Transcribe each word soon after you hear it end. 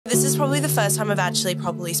probably the first time I've actually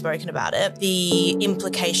properly spoken about it. The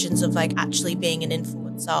implications of like actually being an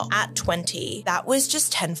influencer at 20, that was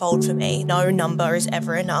just tenfold for me. No number is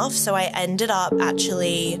ever enough. So I ended up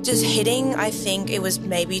actually just hitting, I think it was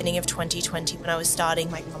maybe beginning of 2020 when I was starting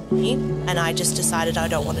my company, and I just decided I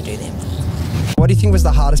don't want to do them. What do you think was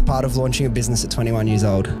the hardest part of launching a business at 21 years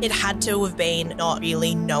old? It had to have been not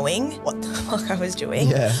really knowing what the fuck I was doing.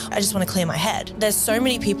 Yeah. I just want to clear my head. There's so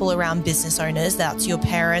many people around business owners. That's your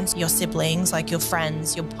parents, your siblings, like your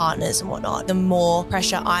friends, your partners and whatnot. The more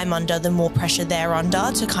pressure I'm under, the more pressure they're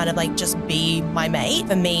under to kind of like just be my mate.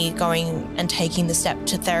 For me, going and taking the step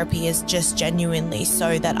to therapy is just genuinely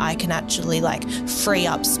so that I can actually like free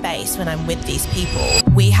up space when I'm with these people.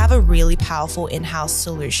 We have a really powerful in-house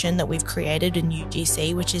solution that we've created in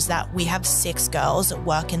UGC, which is that we have 6 girls that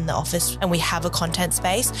work in the office and we have a content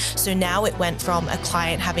space. So now it went from a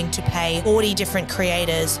client having to pay 40 different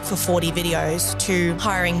creators for 40 videos to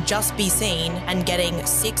hiring Just Be Seen and getting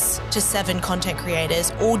 6 to 7 content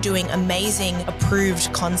creators all doing amazing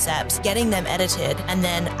approved concepts, getting them edited and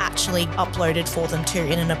then actually uploaded for them too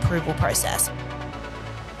in an approval process.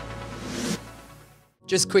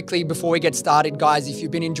 Just quickly before we get started, guys, if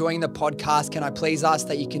you've been enjoying the podcast, can I please ask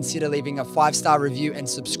that you consider leaving a 5-star review and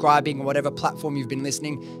subscribing on whatever platform you've been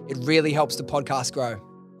listening. It really helps the podcast grow.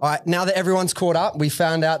 All right, now that everyone's caught up, we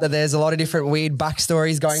found out that there's a lot of different weird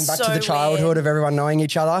backstories going back to the childhood of everyone knowing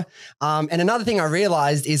each other. And another thing I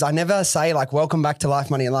realized is I never say like, welcome back to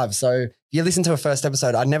Life, Money and Love. So if you listen to a first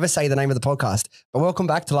episode, I never say the name of the podcast, but welcome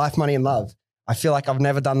back to Life, Money and Love. I feel like I've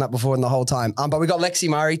never done that before in the whole time. But we got Lexie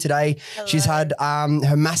Murray today. Hello. She's had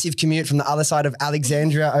her massive commute from the other side of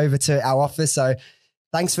Alexandria over to our office. So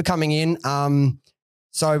thanks for coming in.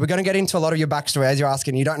 So we're going to get into a lot of your backstory as you're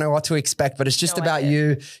asking. You don't know what to expect, but it's just about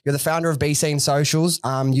you. You're the founder of Be Seen Socials.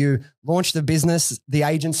 You launched the business, the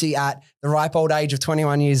agency at the ripe old age of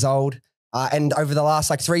 21 years old. And over the last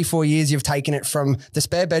like 3-4 years, you've taken it from the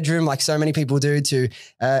spare bedroom, like so many people do, to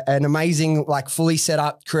an amazing, like fully set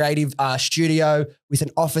up creative studio with an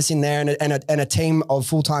office in there and a team of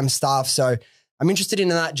full-time staff. So I'm interested in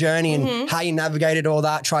that journey and how you navigated all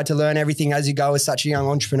that, tried to learn everything as you go as such a young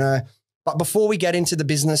entrepreneur. But before we get into the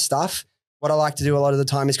business stuff, what I like to do a lot of the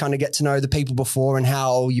time is kind of get to know the people before and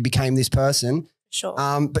how you became this person. Sure.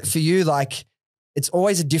 But for you, like, it's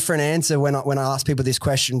always a different answer when I ask people this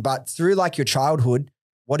question, but through like your childhood,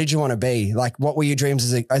 what did you want to be? Like, what were your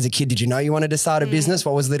dreams as a kid? Did you know you wanted to start a business?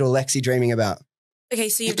 What was little Lexie dreaming about? Okay,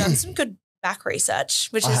 so you've done some good back research,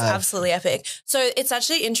 which is absolutely epic. So it's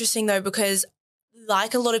actually interesting though, because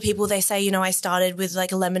like a lot of people, they say, you know, I started with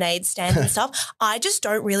like a lemonade stand and stuff. I just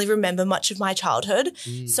don't really remember much of my childhood.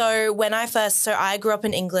 So when I grew up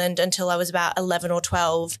in England until I was about 11 or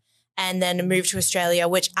 12. And then moved to Australia,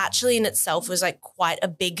 which actually in itself was like quite a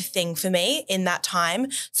big thing for me in that time.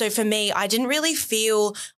 So for me, I didn't really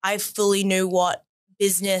feel I fully knew what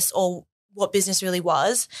business really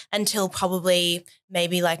was until probably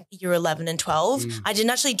maybe like year 11 and 12. I didn't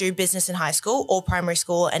actually do business in high school or primary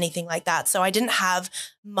school or anything like that. So I didn't have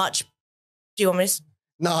much. Do you want me to?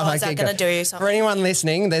 No, is that going to do something? For anyone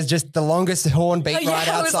listening, there's just the longest horn beat right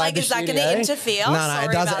outside I was like, the is that studio. going to interfere? No,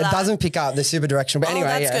 it doesn't pick up the super direction. But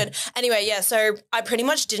anyway, that's good. Anyway, yeah. So I pretty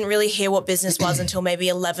much didn't really hear what business was until maybe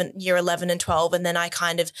year 11 and 12. And then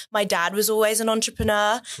my dad was always an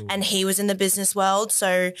entrepreneur and he was in the business world.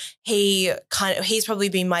 So he's probably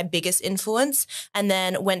been my biggest influence, and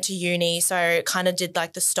then went to uni. So kind of did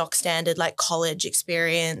like the stock standard, like college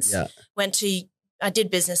experience. Yeah. I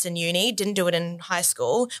did business in uni, didn't do it in high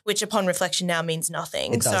school, which upon reflection now means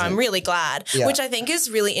nothing. So I'm really glad, which I think is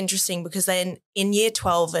really interesting because then in year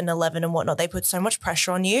 12 and 11 and whatnot, they put so much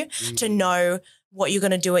pressure on you to know what you're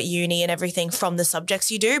going to do at uni and everything from the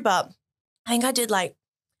subjects you do. But I think I did like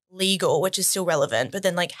legal, which is still relevant, but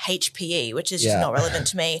then like HPE, which is just not relevant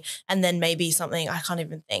to me. And then maybe something I can't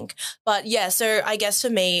even think. But yeah, so I guess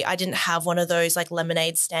for me, I didn't have one of those like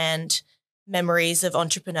lemonade stand memories of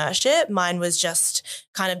entrepreneurship. Mine was just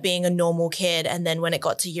kind of being a normal kid. And then when it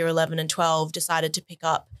got to year 11 and 12, decided to pick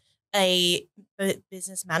up a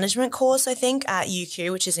business management course, I think, at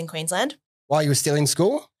UQ, which is in Queensland. While you were still in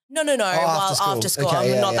school? No. After school.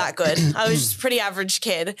 Okay, I'm not that good. I was just a pretty average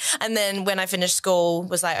kid. And then when I finished school,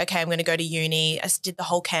 was like, okay, I'm going to go to uni. I did the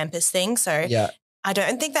whole campus thing. So I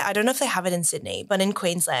don't know if they have it in Sydney, but in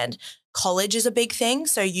Queensland, college is a big thing.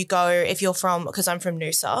 So you go, if you're because I'm from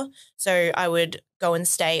Noosa, so I would go and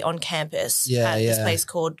stay on campus at this place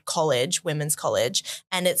called College, Women's College,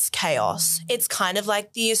 and it's chaos. It's kind of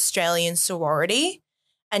like the Australian sorority,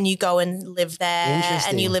 and you go and live there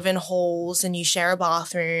and you live in halls and you share a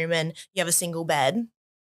bathroom and you have a single bed.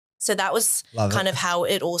 So that was Love kind it. of how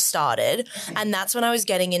it all started. And that's when I was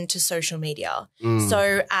getting into social media.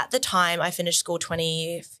 So at the time I finished school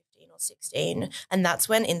 2015 or 16, and that's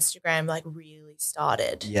when Instagram like really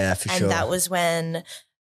started. Yeah, for sure. And that was when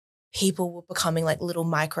people were becoming like little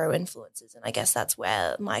micro influencers. And I guess that's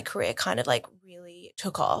where my career kind of like really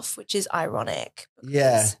took off, which is ironic.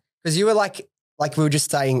 Yeah. Because you were like we were just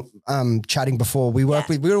saying, chatting before, we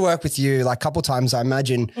will work with you like a couple times, I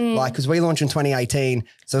imagine, like, because we launched in 2018.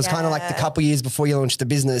 So it's kind of like the couple years before you launched the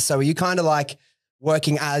business. So were you kind of like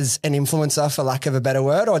working as an influencer, for lack of a better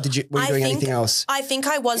word, or were you doing anything else? I think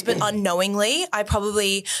I was, but unknowingly.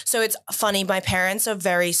 So it's funny, my parents are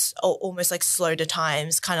very almost like slow to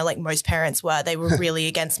times, kind of like most parents were. They were really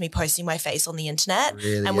against me posting my face on the internet.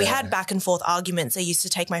 Really, and we had back and forth arguments. They used to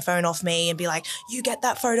take my phone off me and be like, you get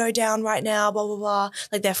that photo down right now, blah, blah, blah.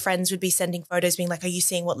 Like their friends would be sending photos being like, are you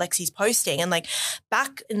seeing what Lexie's posting? And like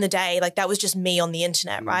back in the day, like that was just me on the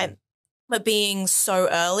internet, right? But being so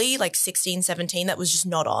early, like 16, 17, that was just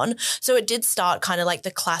not on. So it did start kind of like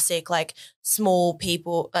the classic, like small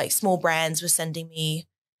people, like small brands were sending me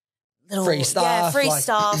little free stuff. Yeah, free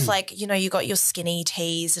stuff. Like, you know, you got your skinny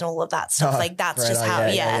teas and all of that stuff. Like that's just how,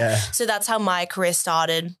 So that's how my career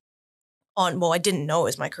started I didn't know it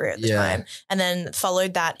was my career at the time. And then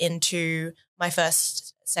followed that into my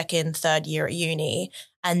first, second, third year at uni.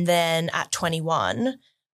 And then at 21,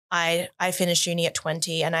 I finished uni at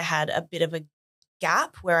 20 and I had a bit of a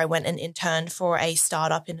gap where I went and interned for a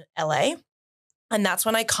startup in LA. And that's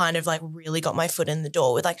when I kind of like really got my foot in the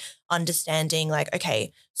door with like understanding like,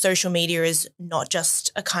 okay, social media is not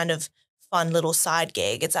just a kind of fun little side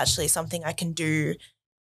gig. It's actually something I can do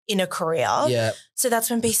in a career. Yeah. So that's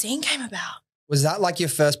when BCing came about. Was that like your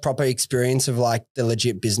first proper experience of like the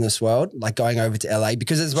legit business world, like going over to LA?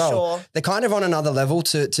 Because as well, they're kind of on another level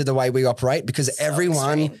to the way we operate, because so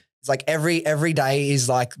everyone, it's like every day is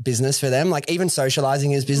like business for them. Like even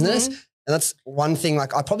socializing is business. And that's one thing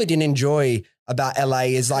like I probably didn't enjoy about LA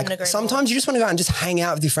is like sometimes you just want to go out and just hang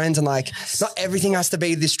out with your friends and like not everything has to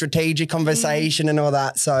be this strategic conversation and all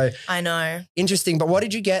that. So I know. Interesting. But what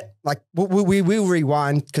did you get? Like we will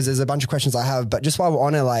rewind because there's a bunch of questions I have, but just while we're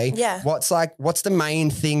on LA, what's the main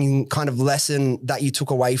thing kind of lesson that you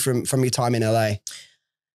took away from your time in LA?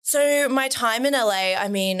 So my time in LA, I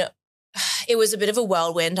mean, it was a bit of a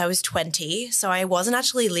whirlwind. I was 20, so I wasn't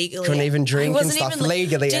actually legally. Couldn't even drink and stuff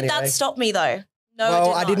legally. Did that stop me though? No,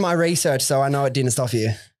 well, I did my research, so I know it didn't stop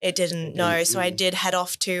you. It didn't, no. So I did head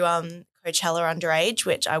off to Coachella underage,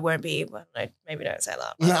 which I won't be. Well, no, maybe don't say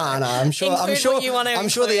that. No, I'm sure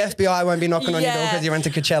the FBI won't be knocking on your door because you went to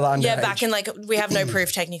Coachella underage. Yeah, back in like we have no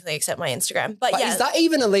proof technically except my Instagram. But yeah, is that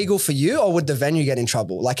even illegal for you, or would the venue get in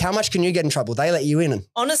trouble? Like, how much can you get in trouble? They let you in.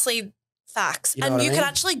 Honestly, facts. You know and you could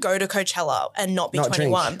actually go to Coachella and not be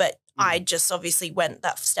 21, drink. But I just obviously went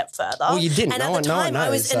that step further. Well, you didn't. And at the time, I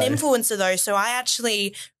was an influencer though. So I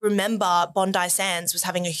actually remember Bondi Sands was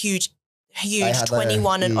having a huge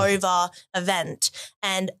 21 and over event.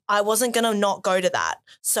 And I wasn't going to not go to that.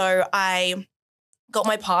 So I got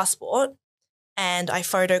my passport and I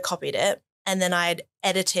photocopied it. And then I'd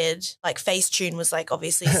edited, like Facetune was like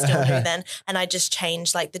obviously still new then. And I just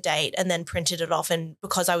changed like the date and then printed it off. And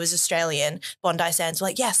because I was Australian, Bondi Sands were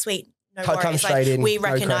like, yeah, sweet. No worries. Like, we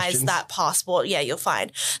recognize that passport. Yeah, you're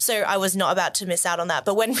fine. So I was not about to miss out on that.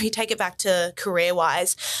 But when we take it back to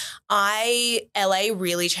career-wise, LA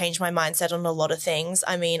really changed my mindset on a lot of things.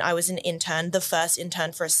 I mean, I was an intern, the first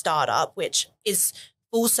intern for a startup, which is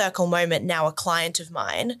full circle moment now a client of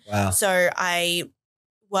mine. Wow. So I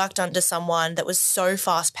worked under someone that was so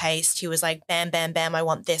fast-paced. He was like, bam, bam, bam, I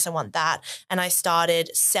want this, I want that. And I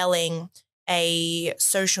started selling a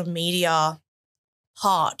social media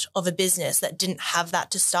part of a business that didn't have that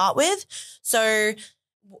to start with. So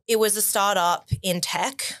it was a startup in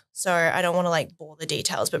tech. So I don't want to like bore the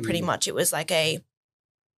details, but pretty much it was like a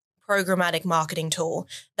programmatic marketing tool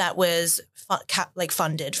that was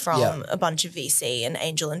funded from a bunch of VC and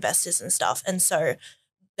angel investors and stuff. And so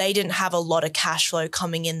they didn't have a lot of cash flow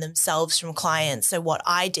coming in themselves from clients. So what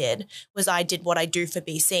I did was I did what I do for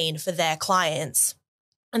BC for their clients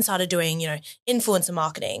and started doing, influencer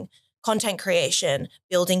marketing, content creation,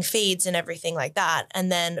 building feeds and everything like that,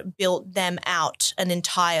 and then built them out an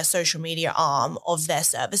entire social media arm of their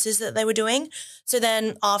services that they were doing. So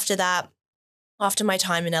then after that, after my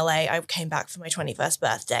time in LA, I came back for my 21st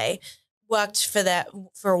birthday, worked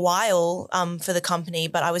for a while for the company,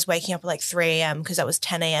 but I was waking up at like 3 a.m. because that was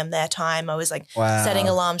 10 a.m. their time. I was like setting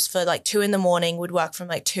alarms for like 2 a.m, would work from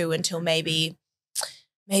like 2 until maybe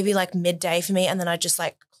like midday for me. And then I'd just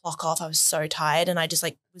like clock off. I was so tired and I just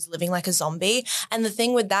like was living like a zombie. And the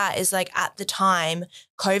thing with that is like at the time,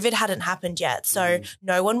 COVID hadn't happened yet. So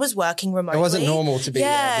no one was working remotely. It wasn't normal to be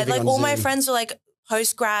like all my Zoom. friends were like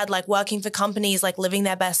post-grad, like working for companies, like living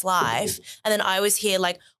their best life. And then I was here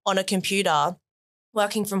like on a computer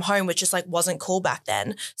working from home, which just like wasn't cool back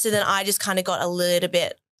then. So then I just kind of got a little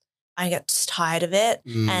bit, I got just tired of it.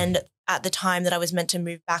 And at the time that I was meant to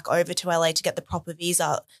move back over to LA to get the proper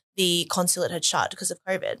visa, the consulate had shut because of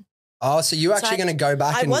COVID. Oh, so you actually going to go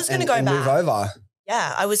back and move over?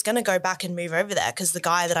 Yeah, I was going to go back and move over there because the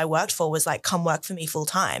guy that I worked for was like, come work for me full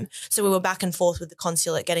time. So we were back and forth with the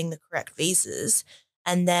consulate getting the correct visas.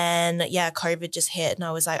 And then, yeah, COVID just hit and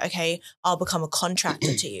I was like, okay, I'll become a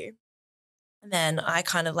contractor to you. And then I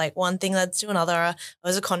kind of like one thing led to another. I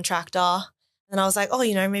was a contractor. And I was like, oh,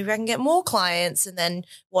 you know, maybe I can get more clients. And then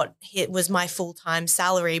what hit was my full-time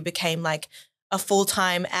salary became like a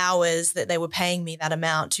full-time hours that they were paying me that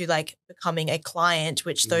amount to like becoming a client,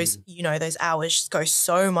 which those, you know, those hours go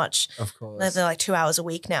so much. Of course. They're like 2 hours a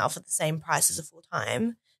week now for the same price as a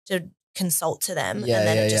full-time to consult to them. And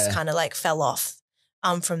then it just kind of like fell off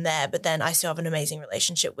from there. But then I still have an amazing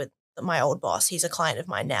relationship with my old boss. He's a client of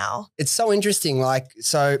mine now. It's so interesting. Like,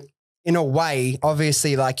 so in a way,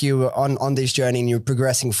 obviously, like you were on this journey and you were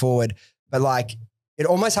progressing forward, but like it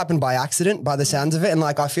almost happened by accident by the sounds of it. And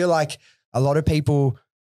like, I feel like a lot of people,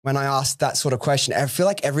 when I ask that sort of question, I feel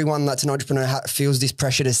like everyone that's an entrepreneur feels this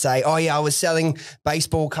pressure to say, oh yeah, I was selling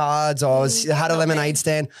baseball cards or I had a lemonade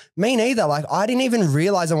stand. Me neither. Like I didn't even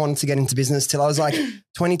realize I wanted to get into business till I was like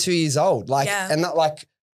 22 years old. Like, and that like,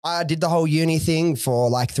 I did the whole uni thing for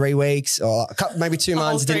like 3 weeks or maybe 2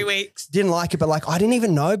 months. 3 weeks. Didn't like it, but like I didn't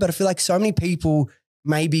even know. But I feel like so many people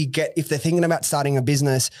maybe get, if they're thinking about starting a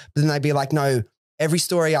business, but then they'd be like, no, every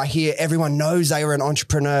story I hear, everyone knows they were an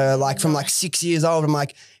entrepreneur like from like 6 years old. I'm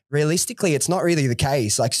like, realistically, it's not really the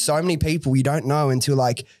case. Like so many people you don't know until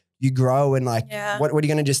like you grow and like what are you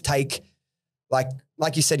going to just take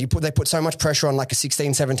like you said, they put so much pressure on like a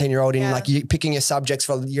 16, 17-year-old in like you picking your subjects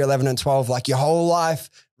for year 11 and 12, like your whole life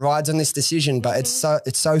rides on this decision, but it's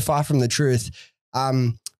so far from the truth.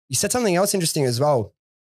 You said something else interesting as well.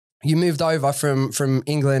 You moved over from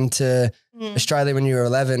England to Australia when you were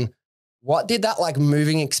 11. What did that like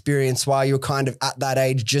moving experience while you were kind of at that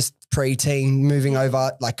age, just pre-teen, moving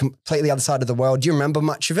over like completely other side of the world? Do you remember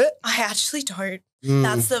much of it? I actually don't.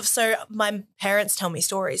 So my parents tell me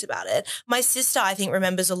stories about it. My sister, I think,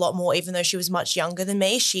 remembers a lot more, even though she was much younger than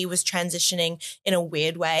me. She was transitioning in a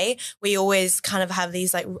weird way. We always kind of have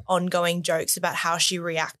these like ongoing jokes about how she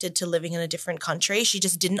reacted to living in a different country. She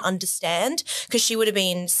just didn't understand because she would have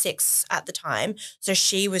been 6 at the time. So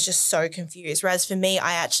she was just so confused. Whereas for me,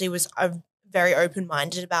 I actually was very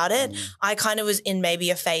open-minded about it. I kind of was in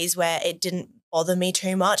maybe a phase where it didn't bother me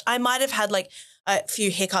too much. I might have had like a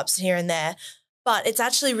few hiccups here and there, but it's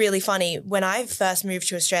actually really funny. When I first moved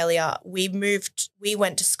to Australia, we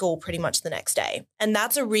went to school pretty much the next day. And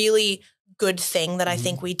that's a really good thing that I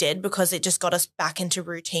think we did because it just got us back into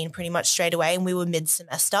routine pretty much straight away. And we were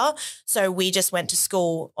mid-semester. So we just went to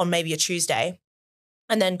school on maybe a Tuesday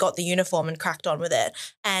and then got the uniform and cracked on with it.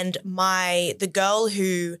 And the girl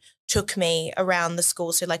who took me around the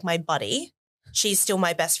school, so like my buddy, she's still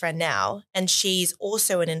my best friend now. And she's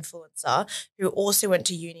also an influencer who also went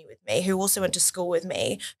to uni with me, who also went to school with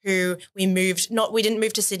me, who we didn't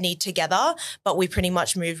move to Sydney together, but we pretty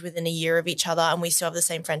much moved within a year of each other and we still have the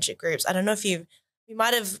same friendship groups. I don't know if you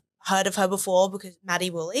might have heard of her before because Maddie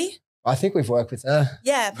Woolley. I think we've worked with her.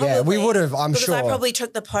 Yeah, probably. Yeah, we would have, I'm sure. Because I probably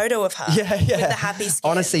took the photo of her with the happy skin.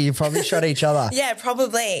 Honestly, you probably shot each other. Yeah,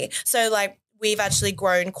 probably. So like, we've actually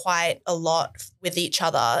grown quite a lot with each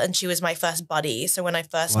other and she was my first buddy. So when I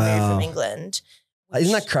first moved from England.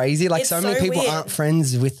 Isn't that crazy? Like so many people aren't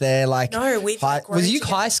friends with their like. No, we've was you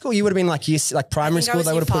together. High school? You would have been like primary school.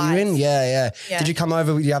 They would have put you in. Yeah. Did you come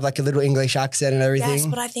over? You have like a little English accent and everything. Yes,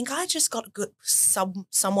 but I think I just got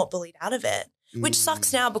somewhat bullied out of it, which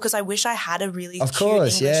sucks now because I wish I had a really cute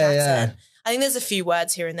English accent. I think there's a few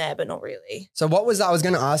words here and there, but not really. So what was that? I was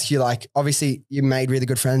going to ask you, like, obviously you made really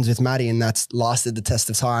good friends with Maddie and that's lasted the test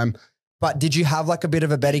of time. But did you have like a bit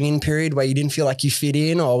of a bedding in period where you didn't feel like you fit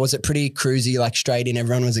in, or was it pretty cruisy, like straight in,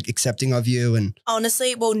 everyone was accepting of you? And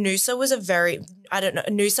honestly, well, Noosa was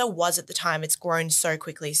Noosa was at the time, it's grown so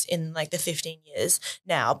quickly in like the 15 years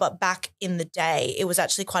now. But back in the day, it was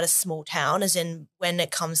actually quite a small town, as in when it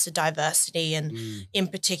comes to diversity and in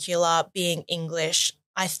particular being English.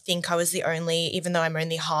 I think I was the only, even though I'm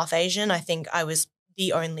only half Asian, I think I was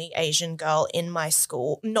the only Asian girl in my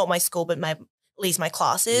school, not my school, but at least my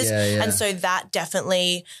classes. And so that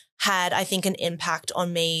definitely had, I think, an impact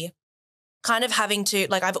on me kind of having to,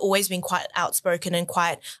 like, I've always been quite outspoken and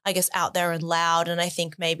quite, I guess, out there and loud. And I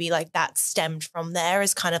think maybe like that stemmed from there,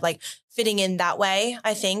 is kind of like fitting in that way,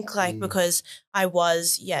 I think, like, because I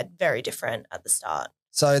was, very different at the start.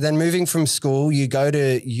 So then moving from school, you go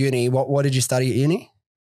to uni. What did you study at uni?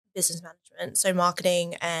 Business management. So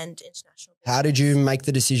marketing and international business. How did you make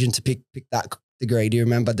the decision to pick that degree? Do you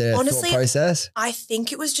remember the thought process? I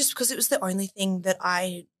think it was just because it was the only thing that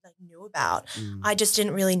I knew about. I just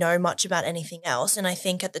didn't really know much about anything else. And I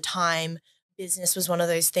think at the time, business was one of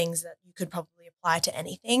those things that you could probably apply to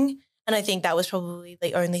anything. And I think that was probably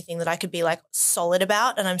the only thing that I could be like solid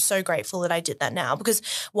about. And I'm so grateful that I did that now, because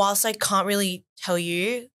whilst I can't really tell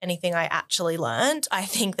you anything I actually learned, I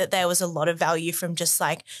think that there was a lot of value from just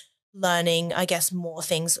like learning, I guess, more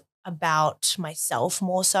things about myself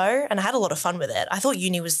more so. And I had a lot of fun with it. I thought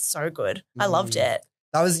uni was so good. I loved it.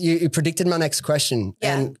 That was, you predicted my next question.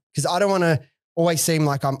 Yeah. And because I don't want to always seem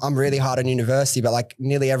like I'm really hard on university, but like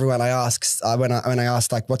nearly everyone I ask, when I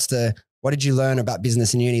ask like, what did you learn about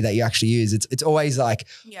business in uni that you actually use? It's always like,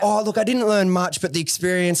 oh, look, I didn't learn much, but the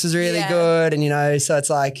experience was really good. And, so it's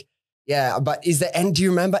like, but do you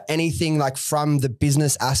remember anything like from the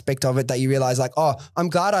business aspect of it that you realize like, oh, I'm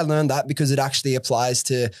glad I learned that because it actually applies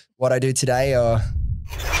to what I do today? Or...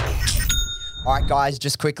 All right, guys,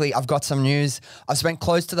 just quickly, I've got some news. I've spent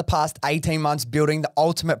close to the past 18 months building the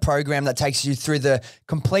ultimate program that takes you through the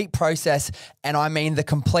complete process, and I mean the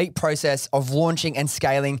complete process of launching and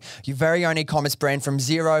scaling your very own e-commerce brand from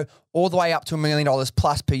zero all the way up to $1 million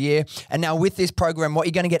plus per year. And now with this program, what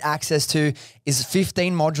you're going to get access to is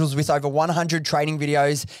 15 modules with over 100 training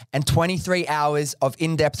videos and 23 hours of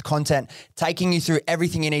in-depth content, taking you through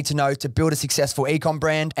everything you need to know to build a successful e-com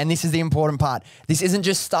brand. And this is the important part. This isn't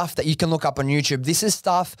just stuff that you can look up on YouTube. This is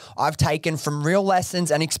stuff I've taken from real lessons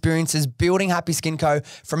and experiences building Happy Skin Co.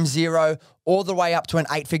 from zero all the way up to an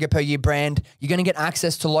 8-figure per year brand. You're going to get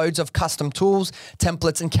access to loads of custom tools,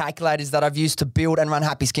 templates, and calculators that I've used to build and run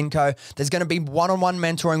Happy Skin Co. There's going to be one-on-one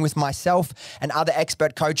mentoring with myself and other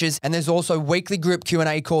expert coaches. And there's also weekly group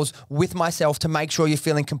Q&A calls with myself to make sure you're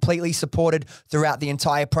feeling completely supported throughout the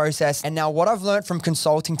entire process. And now what I've learned from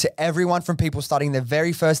consulting to everyone from people starting their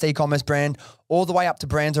very first e-commerce brand all the way up to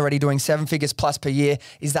brands already doing 7 figures plus per year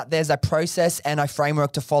is that there's a process and a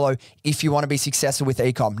framework to follow if you want to be successful with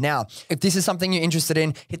e-com. Now, if this is something you're interested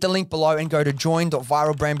in, hit the link below and go to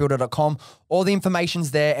join.viralbrandbuilder.com. All the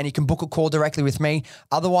information's there and you can book a call directly with me.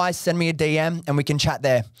 Otherwise, send me a DM and we can chat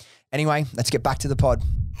there. Anyway, let's get back to the pod.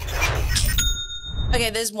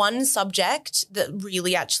 Okay, there's one subject that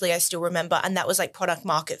really actually I still remember, and that was like product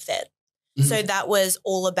market fit. So that was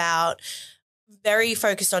all about very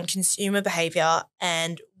focused on consumer behavior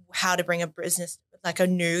and how to bring a business, like a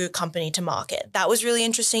new company, to market. That was really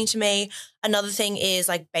interesting to me. Another thing is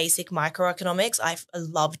like basic microeconomics. I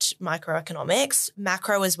loved microeconomics,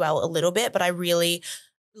 macro as well a little bit, but I really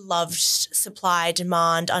loved supply,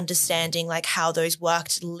 demand, understanding like how those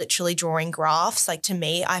worked, literally drawing graphs. Like to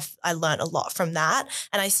me, I learned a lot from that,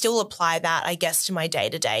 and I still apply that, I guess, to my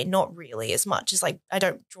day-to-day, not really as much as like I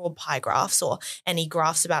don't draw pie graphs or any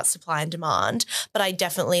graphs about supply and demand, but I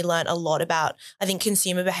definitely learned a lot about, I think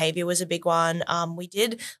consumer behavior was a big one. We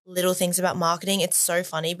did little things about marketing. It's so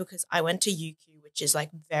funny because I went to UQ, which is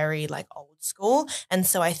like very like old school. And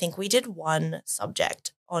so I think we did one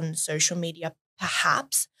subject on social media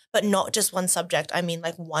perhaps, but not just one subject. I mean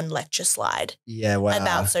like one lecture slide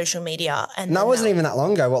about social media. And that wasn't even that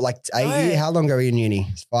long ago. What, like 8 years? How long ago were you in uni?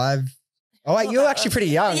 5? Oh, wait, you're actually pretty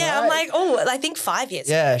young. Yeah, right? I'm like, I think 5 years.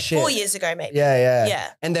 Yeah, ago. shit. 4 years ago maybe. Yeah.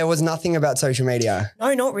 And there was nothing about social media?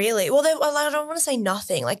 No, not really. Well, I don't want to say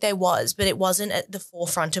nothing. Like there was, but it wasn't at the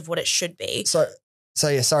forefront of what it should be. So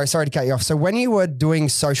yeah, sorry to cut you off. So when you were doing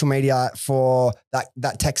social media for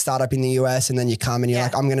that tech startup in the US, and then you come and you're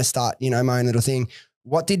like, I'm going to start, my own little thing.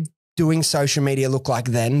 What did doing social media look like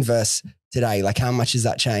then versus today? Like how much has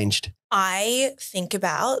that changed? I think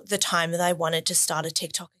about the time that I wanted to start a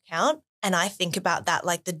TikTok account, and I think about that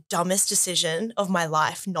like the dumbest decision of my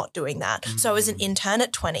life not doing that. So I was an intern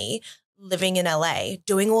at 20, living in LA,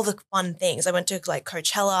 doing all the fun things. I went to like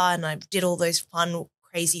Coachella and I did all those fun,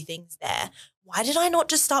 crazy things there. Why did I not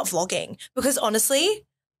just start vlogging? Because honestly,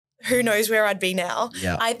 who knows where I'd be now?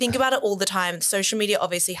 Yeah. I think about it all the time. Social media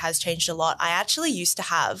obviously has changed a lot. I actually used to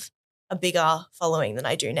have a bigger following than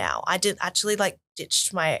I do now. I did actually like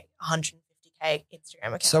ditched my 150K Instagram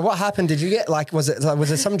account. So what happened? Did you get was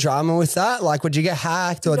there some drama with that? Like, would you get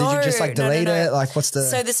hacked or did you just like delete it? Like what's the...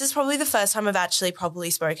 So this is probably the first time I've actually probably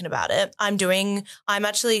spoken about it. I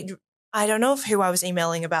don't know who I was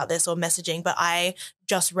emailing about this or messaging, but I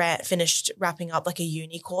just finished wrapping up like a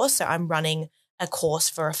uni course. So I'm running a course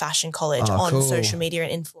for a fashion college on social media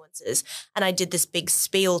and influencers. And I did this big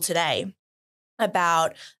spiel today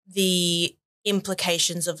about the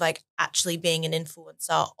implications of like actually being an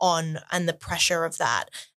influencer and the pressure of that.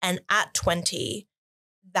 And at 20,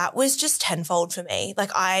 that was just tenfold for me.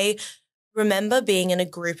 Like I remember being in a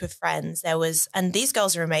group of friends. And these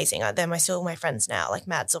girls are amazing. They're still my friends now, like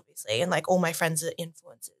Mads obviously, and like all my friends are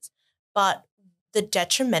influencers. But the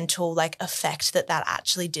detrimental like effect that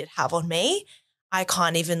actually did have on me, I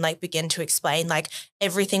can't even like begin to explain. Like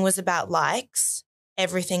everything was about likes.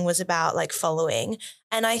 Everything was about like following.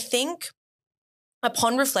 And I think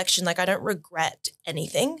upon reflection, like I don't regret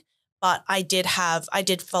anything, but I did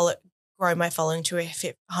grow my following to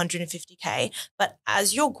 150K. But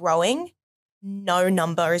as you're growing, no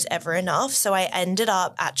number is ever enough. So I ended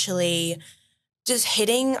up actually just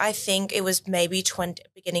hitting, I think it was maybe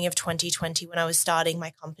beginning of 2020 when I was starting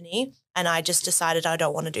my company, and I just decided I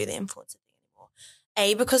don't want to do the influencer thing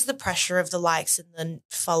anymore. Because the pressure of the likes and the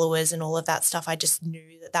followers and all of that stuff, I just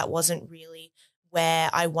knew that wasn't really where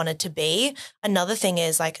I wanted to be. Another thing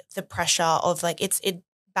is like the pressure of like it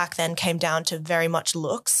back then came down to very much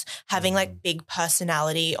looks. Having like big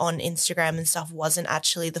personality on Instagram and stuff wasn't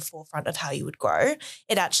actually the forefront of how you would grow.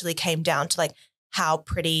 It actually came down to like how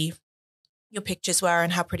pretty your pictures were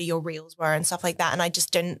and how pretty your reels were and stuff like that. And I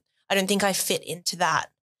don't think I fit into that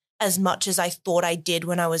as much as I thought I did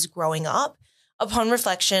when I was growing up. Upon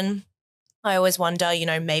reflection, I always wonder, you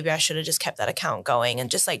know, maybe I should have just kept that account going and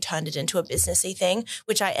just like turned it into a businessy thing,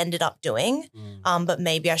 which I ended up doing. But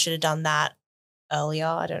maybe I should have done that earlier.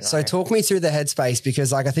 I don't know. So talk me through the headspace,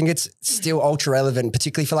 because like I think it's still ultra relevant,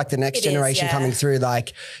 particularly for like the next generation coming through.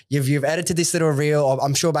 Like you've edited this little reel.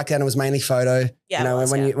 I'm sure back then it was mainly photo. Yeah, you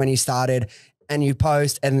know, when you started, and you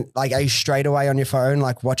post, and like are you straight away on your phone,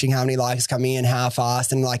 like watching how many likes come in, how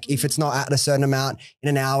fast, and like if it's not at a certain amount in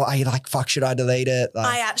an hour, are you like, fuck, should I delete it? Like,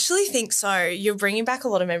 I actually think so. You're bringing back a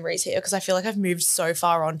lot of memories here, because I feel like I've moved so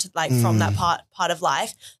far on to like from that part of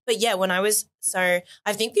life. But yeah,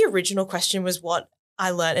 I think the original question was what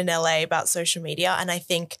I learned in LA about social media. And I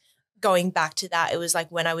think going back to that, it was like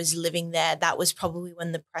when I was living there, that was probably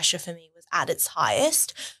when the pressure for me was at its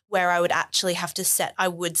highest, where I would actually have to set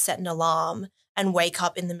an alarm and wake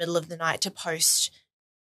up in the middle of the night to post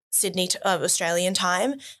Sydney Australian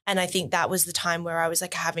time. And I think that was the time where I was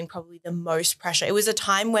like having probably the most pressure. It was a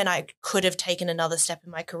time when I could have taken another step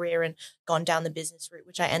in my career and gone down the business route,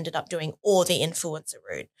 which I ended up doing, or the influencer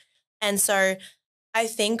route. And so I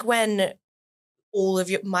think when all of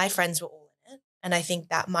my friends were all in it, and I think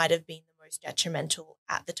that might have been the most detrimental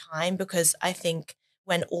at the time, because I think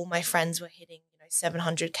when all my friends were hitting,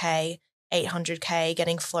 700K, 800K,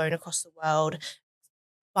 getting flown across the world,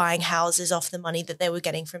 buying houses off the money that they were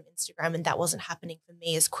getting from Instagram, and that wasn't happening for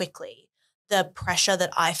me as quickly. The pressure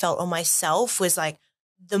that I felt on myself was like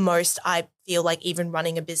the most I feel like even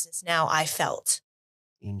running a business now I felt.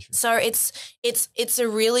 So it's a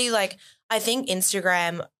really like, I think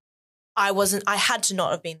Instagram, I had to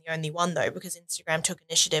not have been the only one though, because Instagram took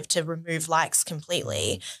initiative to remove likes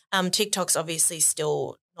completely. TikTok's obviously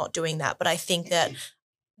still not doing that, but I think that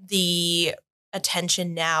the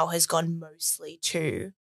attention now has gone mostly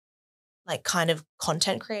to like kind of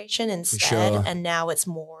content creation instead. Sure. And now it's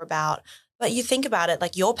more about, but you think about it,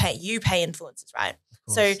 like you pay influencers, right?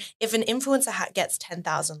 So if an influencer gets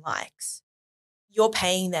 10,000 likes, you're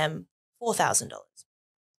paying them $4,000.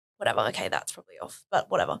 Whatever. Okay, that's probably off, but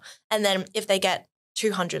whatever. And then if they get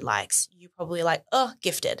 200 likes, you probably like,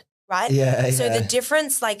 gifted, right? Yeah. So the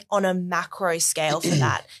difference like on a macro scale for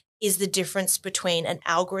that is the difference between an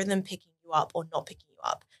algorithm picking you up or not picking you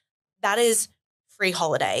up. That is free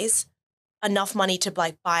holidays, enough money to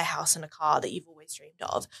like buy a house and a car that you've always dreamed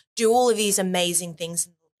of, do all of these amazing things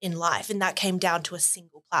in life. And that came down to a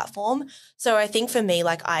single platform. So I think for me,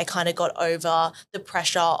 like I kind of got over the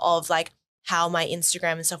pressure of like how my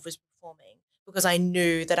Instagram and stuff was performing, because I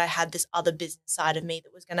knew that I had this other business side of me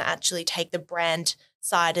that was going to actually take the brand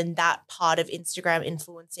side and that part of Instagram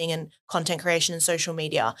influencing and content creation and social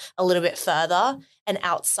media a little bit further and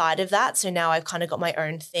outside of that. So now I've kind of got my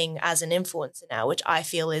own thing as an influencer now, which I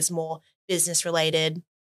feel is more business related,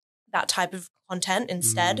 that type of content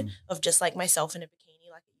instead of just like myself in a bikini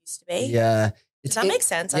like it used to be. Yeah. Does that make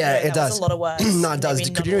sense? Yeah, it does. Was a lot of words. No, it does.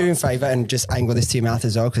 Could you do me a favor and just angle this to your mouth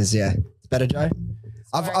as well? Because it's better, Joe.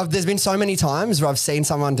 There's been so many times where I've seen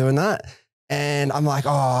someone doing that and I'm like,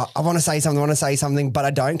 I want to say something, but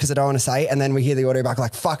I don't, because I don't want to say it. And then we hear the audio back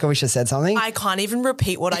like, fuck, I wish I said something. I can't even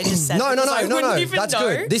repeat what I just said. No. That's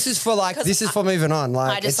good. This is for moving on.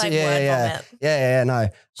 Like, I just like word vomit. Yeah. No.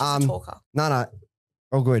 Just a talker. No.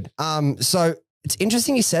 All good. So it's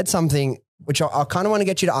interesting you said something which I kind of want to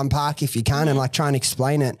get you to unpack if you can and like try and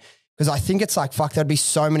explain it. Because I think it's like, fuck, there'd be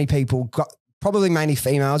so many people, probably mainly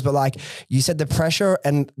females, but like you said, the pressure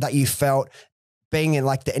and that you felt being in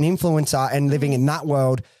like an influencer and living in that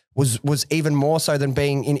world was even more so than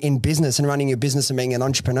being in business and running your business and being an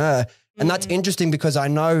entrepreneur. And that's interesting because I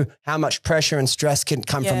know how much pressure and stress can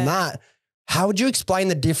come from that. How would you explain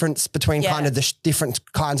the difference between kind of the different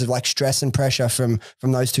kinds of like stress and pressure from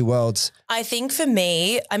those two worlds? I think for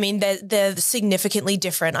me, I mean, they're significantly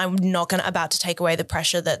different. I'm not about to take away the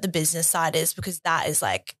pressure that the business side is, because that is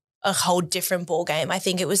like a whole different ball game. I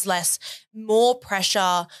think it was more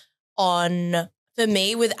pressure on, for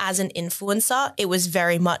me, as an influencer, it was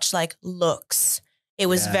very much like looks. It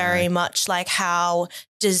was very much like how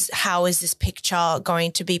is this picture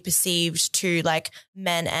going to be perceived to like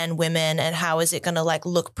men and women, and how is it going to like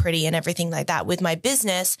look pretty and everything like that. With my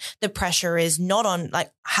business, the pressure is not on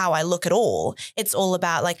like how I look at all. It's all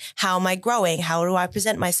about like, how am I growing? How do I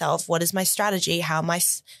present myself? What is my strategy? How am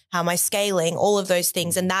I scaling? All of those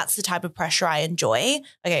things. And that's the type of pressure I enjoy.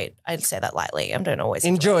 Okay, I'd say that lightly. I don't always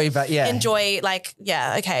enjoy, but enjoy, like,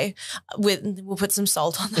 okay. We'll put some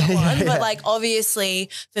salt on that one. But like, obviously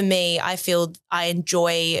for me, I feel I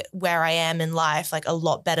enjoy where I am in life like a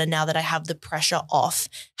lot better now that I have the pressure off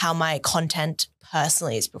how my content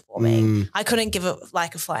personally is performing. I couldn't give it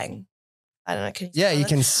like a flying, I don't know. You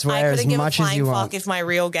can swear as much as you want. If my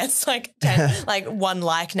reel gets like 10, like 1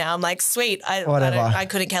 like now, I'm like, sweet. I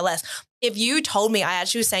couldn't care less. If you told me, I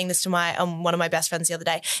actually was saying this to my one of my best friends the other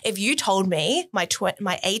day. If you told me my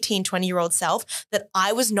 18, 20-year-old self that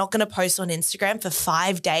I was not going to post on Instagram for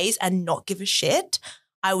 5 days and not give a shit,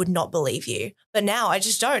 I would not believe you. But now I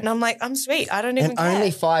just don't. And I'm like, I'm sweet. I don't even care.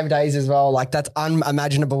 Only 5 days as well. Like that's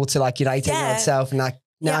unimaginable to like your 18-year-old self. And like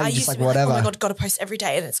now you're just like, whatever. Like, oh my God, got to post every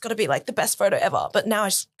day and it's got to be like the best photo ever. But now I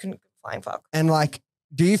just couldn't flying fuck. And like,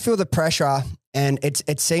 do you feel the pressure? And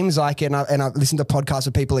it seems like, and I've listened to podcasts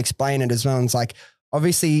where people explain it as well. And it's like,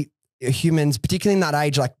 obviously humans, particularly in that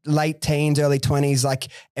age, like late teens, early 20s, like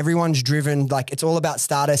everyone's driven, like it's all about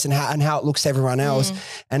status and how it looks to everyone else.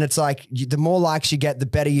 And it's like the more likes you get, the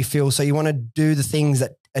better you feel. So you want to do the things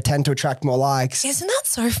that tend to attract more likes. Isn't that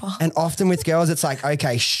so fun? And often with girls, it's like,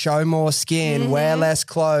 okay, show more skin, wear less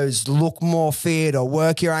clothes, look more fit, or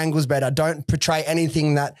work your angles better. Don't portray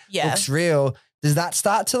anything that looks real. Does that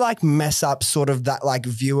start to like mess up sort of that like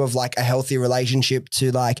view of like a healthy relationship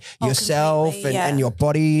to like yourself and your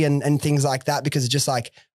body and things like that? Because it's just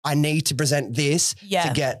like, I need to present this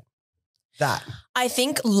to get that. I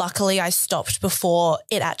think luckily I stopped before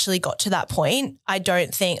it actually got to that point. I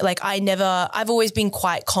don't think like I've always been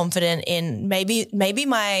quite confident in maybe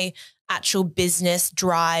my actual business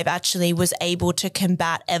drive actually was able to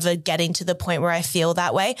combat ever getting to the point where I feel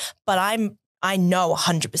that way. But I know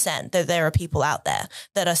 100% that there are people out there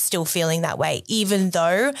that are still feeling that way, even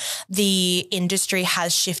though the industry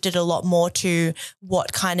has shifted a lot more to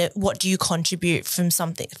what do you contribute for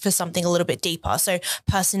something a little bit deeper. So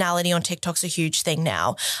personality on TikTok's a huge thing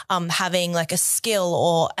now. Having like a skill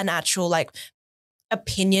or an actual like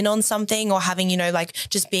opinion on something, or having, like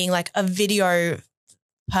just being like a video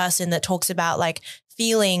person that talks about like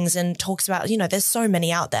feelings and talks about, there's so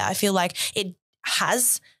many out there. I feel like it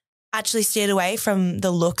has actually steered away from the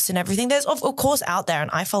looks and everything. There's of course out there, and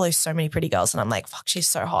I follow so many pretty girls and I'm like, fuck, she's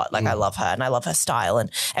so hot. Like I love her and I love her style and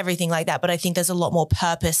everything like that. But I think there's a lot more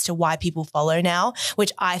purpose to why people follow now,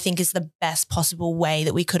 which I think is the best possible way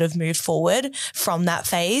that we could have moved forward from that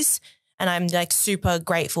phase. And I'm like super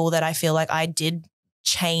grateful that I feel like I did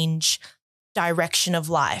change direction of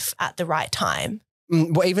life at the right time.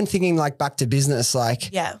 Well, even thinking like back to business,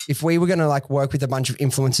 like if we were going to like work with a bunch of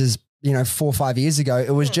influencers 4 or 5 years ago, it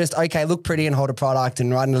was just, okay, look pretty and hold a product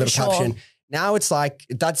and write a little caption. Now it's like,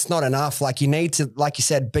 that's not enough. Like you need to, like you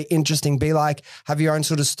said, be interesting, have your own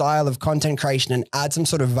sort of style of content creation and add some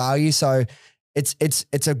sort of value. So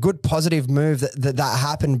it's a good positive move that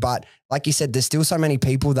happened. But like you said, there's still so many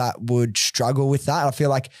people that would struggle with that. I feel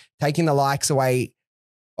like taking the likes away,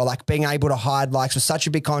 or like being able to hide likes, was such a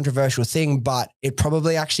big controversial thing, but it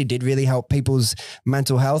probably actually did really help people's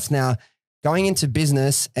mental health. Now, going into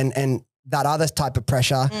business and that other type of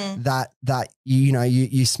pressure that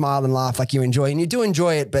you smile and laugh, like you enjoy, and you do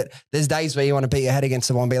enjoy it, but there's days where you want to beat your head against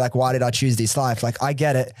the wall and be like, why did I choose this life? Like, I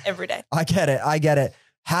get it. Every day. I get it.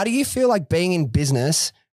 How do you feel like being in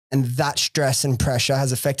business and that stress and pressure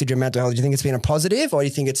has affected your mental health? Do you think it's been a positive, or do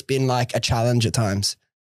you think it's been like a challenge at times?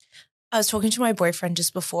 I was talking to my boyfriend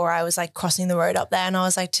just before I was like crossing the road up there, and I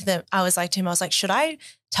was like to him, should I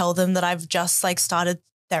tell them that I've just like started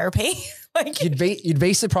therapy. Like you'd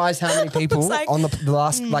be surprised how many people like, on the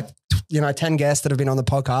last 10 guests that have been on the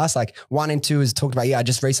podcast, like 1 and 2 has talked about, I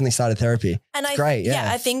just recently started therapy. And it's great. Yeah.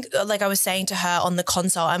 I think like I was saying to her on the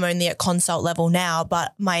consult, I'm only at consult level now,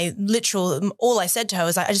 but all I said to her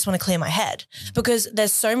was like, I just want to clear my head because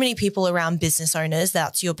there's so many people around business owners.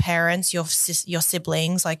 That's your parents, your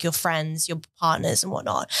siblings, like your friends, your partners and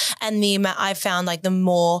whatnot. And I found like the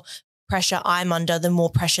more pressure I'm under, the more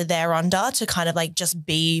pressure they're under to kind of like just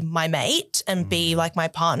be my mate and be like my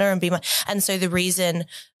partner and so the reason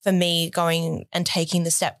for me going and taking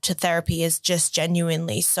the step to therapy is just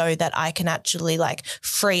genuinely so that I can actually like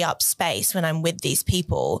free up space when I'm with these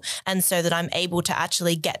people and so that I'm able to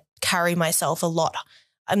actually carry myself a lot.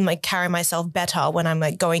 I'm like carry myself better when I'm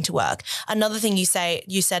like going to work. Another thing you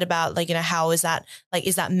said about like, how is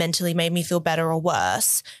that mentally made me feel better or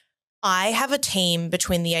worse? I have a team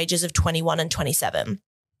between the ages of 21 and 27.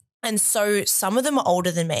 And so some of them are older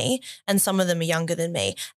than me and some of them are younger than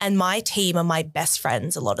me. And my team are my best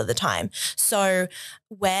friends a lot of the time. So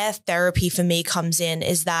where therapy for me comes in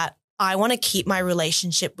is that I want to keep my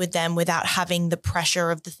relationship with them without having the pressure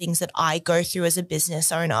of the things that I go through as a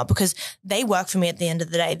business owner because they work for me at the end of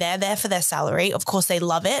the day. They're there for their salary. Of course, they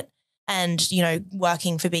love it. And,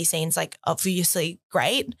 working for Be Seen's like obviously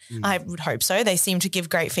great. I would hope so. They seem to give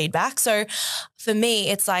great feedback. So for me,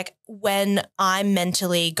 it's like when I'm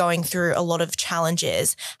mentally going through a lot of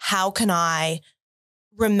challenges, how can I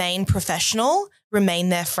remain professional, remain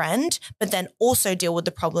their friend, but then also deal with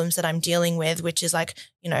the problems that I'm dealing with, which is like,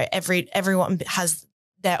 everyone has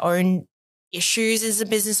their own issues as a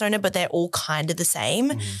business owner, but they're all kind of the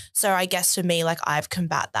same. So I guess for me, like I've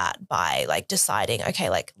combat that by like deciding, okay,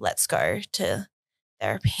 like let's go to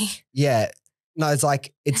therapy. Yeah. No, it's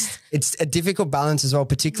like, it's a difficult balance as well,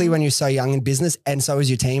 particularly when you're so young in business and so is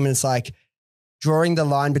your team. And it's like drawing the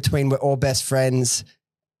line between we're all best friends,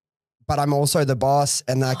 but I'm also the boss.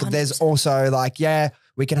 And like, 100%. There's also like,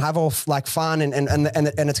 we can have all like fun and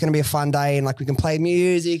it's going to be a fun day and like we can play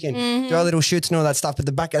music and do our little shoots and all that stuff. But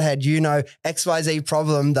the back of the head, XYZ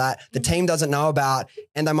problem that the team doesn't know about.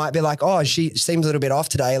 And they might be like, oh, she seems a little bit off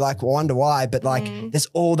today. Like wonder why, but like there's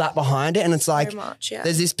all that behind it. And it's like,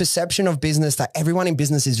 there's this perception of business that everyone in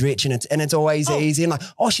business is rich and it's always easy. And like,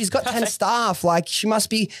 oh, she's got 10 staff. Like she must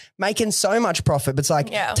be making so much profit. But it's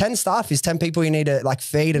like 10 staff is 10 people you need to like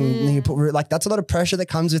feed and you put like, that's a lot of pressure that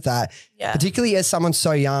comes with that. Yeah. Particularly as someone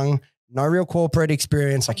so young, no real corporate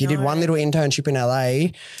experience. Like you did one little internship in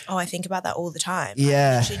LA. Oh, I think about that all the time.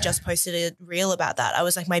 Yeah. I actually just posted a reel about that. I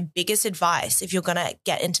was like, my biggest advice if you're going to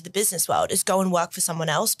get into the business world is go and work for someone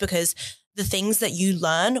else because the things that you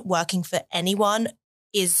learn working for anyone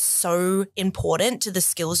is so important to the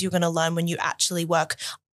skills you're going to learn when you actually work,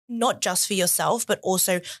 not just for yourself, but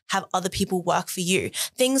also have other people work for you.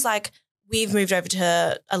 Things like we've moved over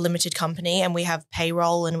to a limited company and we have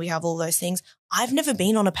payroll and we have all those things. I've never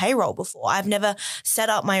been on a payroll before. I've never set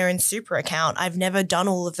up my own super account. I've never done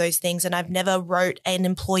all of those things. And I've never wrote an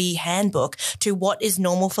employee handbook to what is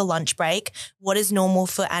normal for lunch break, what is normal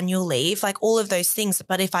for annual leave, like all of those things.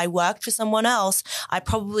 But if I worked for someone else, I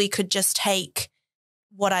probably could just take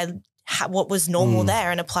what was normal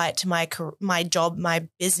there and apply it to my job, my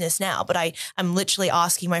business now. But I'm literally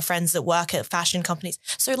asking my friends that work at fashion companies.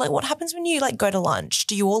 So like what happens when you like go to lunch?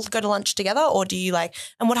 Do you all go to lunch together or do you like,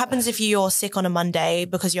 and what happens if you're sick on a Monday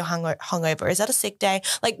because you're hungover? Is that a sick day?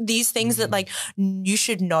 Like these things that like you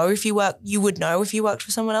should know if you would know if you worked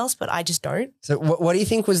for someone else, but I just don't. So what do you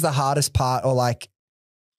think was the hardest part what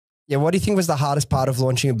do you think was the hardest part of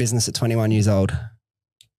launching a business at 21 years old?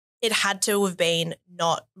 It had to have been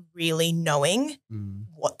not really knowing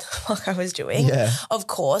what the fuck I was doing. Yeah. Of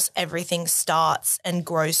course, everything starts and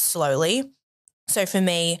grows slowly. So for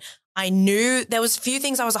me, I knew there was a few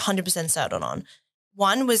things I was 100% certain on.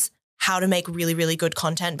 One was how to make really, really good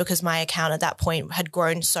content because my account at that point had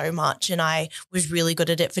grown so much and I was really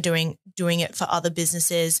good at it for doing it for other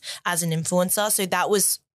businesses as an influencer. So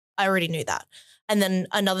I already knew that. And then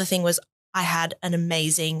another thing was I had an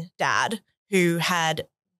amazing dad who had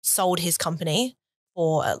sold his company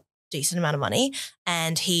for a decent amount of money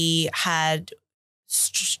and he had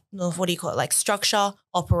structure,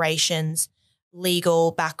 operations,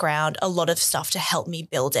 legal background, a lot of stuff to help me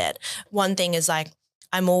build it. One thing is like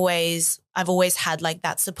I've always had like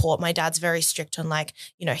that support. My dad's very strict on like,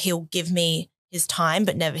 he'll give me his time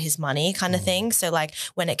but never his money kind of thing. So like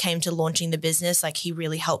when it came to launching the business, like he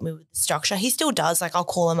really helped me with the structure. He still does. Like I'll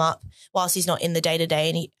call him up whilst he's not in the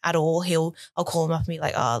day-to-day at all. I'll call him up and be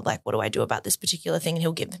like, oh, like what do I do about this particular thing? And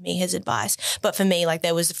he'll give me his advice. But for me, like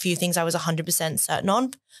there was a few things I was 100% certain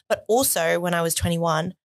on. But also when I was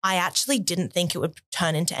 21, I actually didn't think it would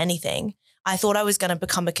turn into anything. I thought I was going to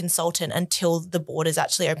become a consultant until the borders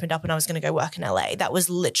actually opened up and I was going to go work in LA. That was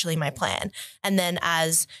literally my plan. And then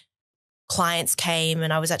as clients came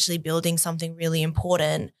and I was actually building something really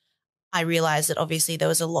important, I realized that obviously there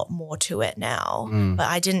was a lot more to it now. But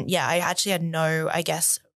I actually had no, I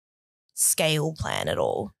guess, scale plan at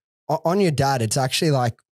all. On your dad, it's actually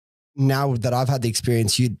like, now that I've had the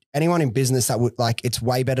experience, anyone in business that would like, it's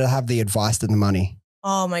way better to have the advice than the money.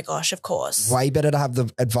 Oh my gosh, of course. Way better to have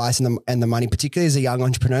the advice and the money, particularly as a young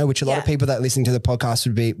entrepreneur, which a lot of people that listening to the podcast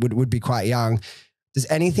would be quite young. Does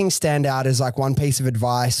anything stand out as like one piece of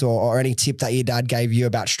advice or any tip that your dad gave you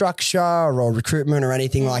about structure or recruitment or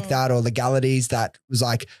anything like that, or legalities that was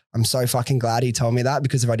like, I'm so fucking glad he told me that,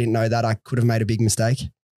 because if I didn't know that, I could have made a big mistake?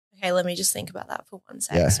 Okay, let me just think about that for 1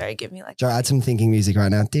 sec. Yeah. Sorry, give me like. Joe, add some thinking music right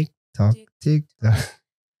now. Tick tock, tick tock.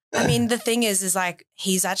 I mean, the thing is like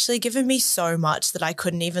he's actually given me so much that I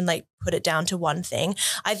couldn't even like put it down to one thing.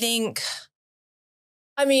 I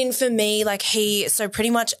mean, for me, like so pretty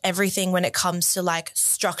much everything when it comes to like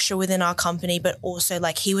structure within our company, but also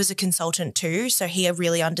like he was a consultant too. So he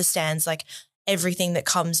really understands like everything that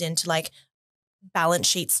comes into like balance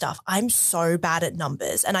sheet stuff. I'm so bad at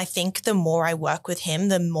numbers. And I think the more I work with him,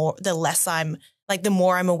 the more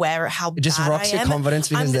I'm aware of how it just bad rocks I your am. confidence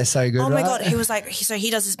because they're so good. Oh my right? God. He was like, so he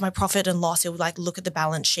does my profit and loss. He'll like look at the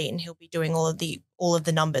balance sheet and he'll be doing all of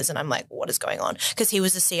the numbers. And I'm like, what is going on? Because he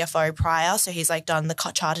was a CFO prior. So he's like done the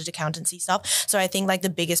chartered accountancy stuff. So I think like the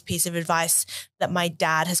biggest piece of advice that my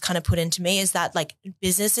dad has kind of put into me is that like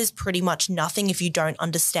business is pretty much nothing if you don't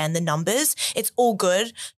understand the numbers. It's all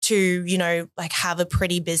good to, you know, like have a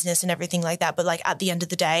pretty business and everything like that. But like at the end of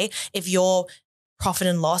the day, if you're profit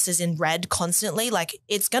and loss is in red constantly, like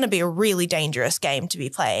it's going to be a really dangerous game to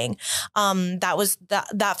be playing.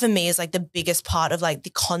 That for me is like the biggest part of like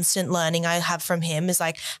the constant learning I have from him, is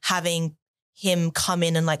like having him come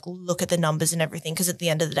in and like look at the numbers and everything. Cause at the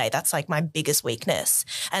end of the day, that's like my biggest weakness.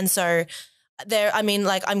 And so I'm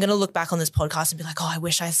going to look back on this podcast and be like, oh, I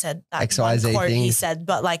wish I said that XYZ quote things. he said,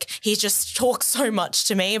 but like he just talks so much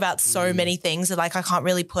to me about so many things that like I can't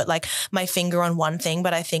really put like my finger on one thing.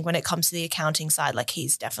 But I think when it comes to the accounting side, like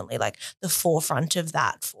he's definitely like the forefront of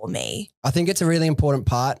that for me. I think it's a really important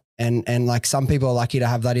part. And like some people are lucky to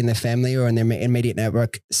have that in their family or in their immediate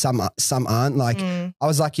network. Some aren't. Like I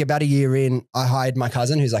was lucky, about a year in, I hired my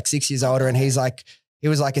cousin who's like 6 years older, and he was like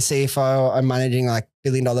a CFO. I'm managing like $1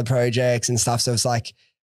 billion projects and stuff. So it's like,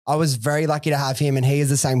 I was very lucky to have him, and he is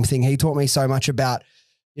the same thing. He taught me so much about,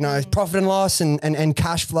 you know, profit and loss and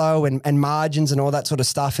cash flow and margins and all that sort of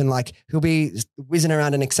stuff. And like, he'll be whizzing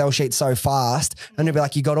around an Excel sheet so fast and he'll be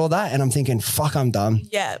like, you got all that? And I'm thinking, fuck, I'm done.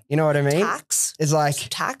 Yeah. You know what I mean? Tax. It's like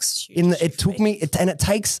tax. it took me, and it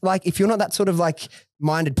takes like, if you're not that sort of like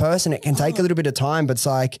minded person, it can take a little bit of time, but it's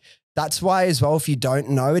like, that's why as well, if you don't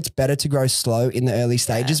know, it's better to grow slow in the early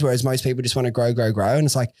stages, whereas most people just want to grow. And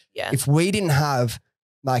it's like, if we didn't have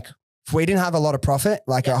a lot of profit,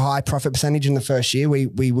 like a high profit percentage in the first year,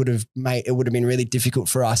 we would have been really difficult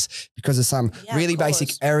for us because of some really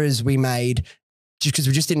basic errors we made just because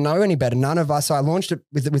we just didn't know any better. None of us. So I launched it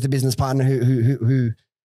with a business partner who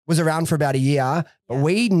was around for about a year, but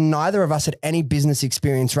neither of us had any business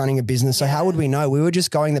experience running a business. So how would we know? We were just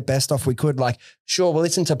going the best off we could. Like, sure, we'll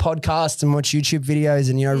listen to podcasts and watch YouTube videos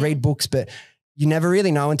and, you know, read books, but you never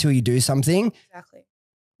really know until you do something.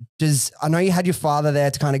 Exactly. I know you had your father there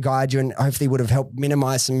to kind of guide you and hopefully would have helped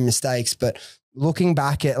minimize some mistakes, but looking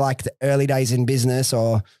back at like the early days in business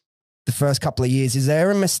or the first couple of years, is there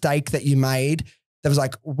a mistake that you made that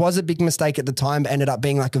was a big mistake at the time, but ended up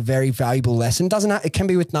being like a very valuable lesson? It can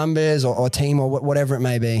be with numbers or team or whatever it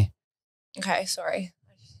may be. Okay, sorry.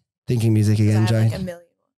 Thinking music again, Jane. I have a million.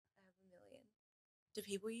 Do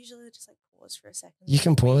people usually just like pause for a second? You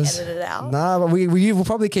can pause. Edit it out. No, but we will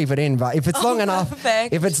probably keep it in. But if it's long enough,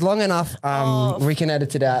 perfect. we can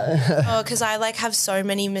edit it out. Because I like have so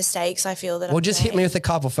many mistakes. I feel that. Well, just hit me with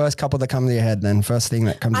first couple that come to your head. Then first thing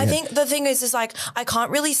that comes. I think the thing is like I can't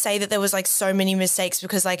really say that there was like so many mistakes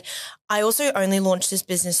because like I also only launched this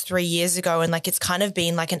business 3 years ago, and like it's kind of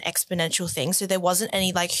been like an exponential thing. So there wasn't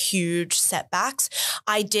any like huge setbacks.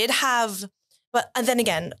 I did have. But and then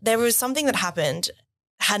again, there was something that happened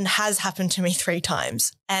and has happened to me 3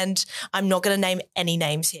 times. And I'm not going to name any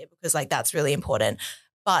names here because like that's really important.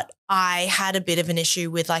 But I had a bit of an issue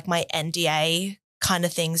with like my NDA kind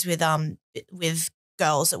of things with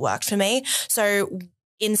girls that worked for me. So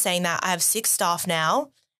in saying that, I have 6 staff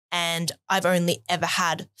now and I've only ever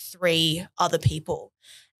had 3 other people.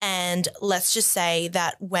 And let's just say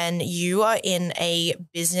that when you are in a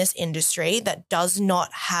business industry that does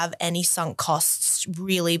not have any sunk costs,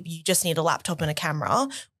 really, you just need a laptop and a camera,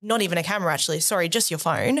 not even a camera, actually, sorry, just your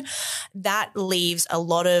phone, that leaves a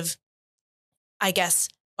lot of, I guess,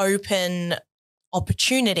 open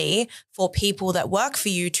opportunity for people that work for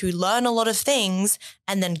you to learn a lot of things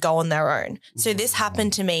and then go on their own. So this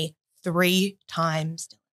happened to me 3 times.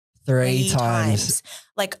 Three times.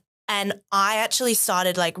 Like, and I actually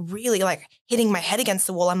started like really like hitting my head against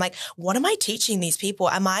the wall. I'm like, what am I teaching these people?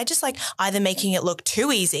 Am I just like either making it look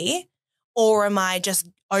too easy, or am I just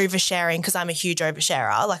oversharing because I'm a huge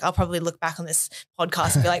oversharer? Like, I'll probably look back on this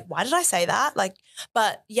podcast and be like, why did I say that? Like,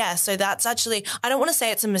 but yeah, so that's actually, I don't want to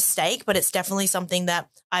say it's a mistake, but it's definitely something that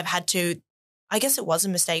I've had to, I guess it was a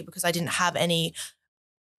mistake because I didn't have any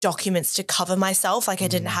documents to cover myself. Like I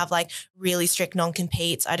didn't have like really strict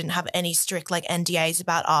non-competes. I didn't have any strict like NDAs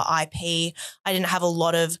about our IP. I didn't have a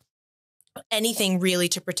lot of anything really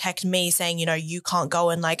to protect me, saying, you know, you can't go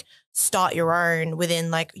and like start your own within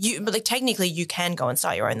like you, but like technically you can go and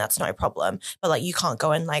start your own. That's no problem. But like you can't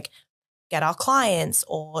go and like get our clients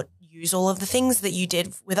or use all of the things that you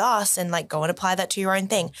did with us and like go and apply that to your own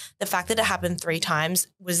thing. The fact that it happened 3 times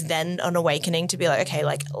was then an awakening to be like, okay,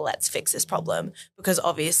 like let's fix this problem, because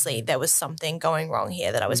obviously there was something going wrong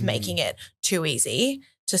here, that I was making it too easy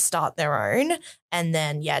to start their own. And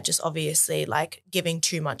then, yeah, just obviously like giving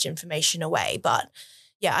too much information away. But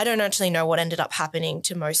yeah, I don't actually know what ended up happening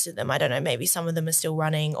to most of them. I don't know, maybe some of them are still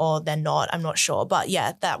running or they're not. I'm not sure. But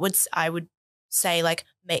yeah, I would say like,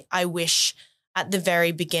 I wish at the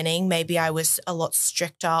very beginning, maybe I was a lot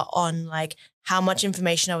stricter on like how much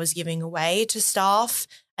information I was giving away to staff,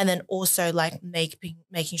 and then also like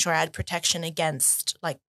making sure I had protection against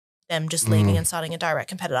like them just leaving and starting a direct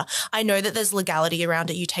competitor. I know that there's legality around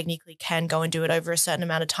it. You technically can go and do it over a certain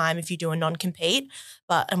amount of time if you do a non-compete,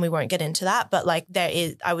 and we won't get into that. But like there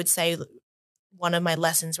is, I would say, one of my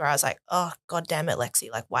lessons where I was like, oh, God damn it, Lexie,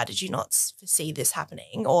 like, why did you not foresee this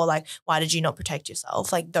happening? Or like, why did you not protect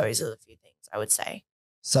yourself? Like those are the few things I would say.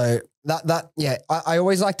 So yeah, I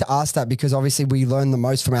always like to ask that because obviously we learn the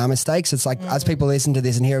most from our mistakes. It's like as people listen to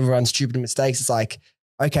this and hear everyone's stupid mistakes, it's like,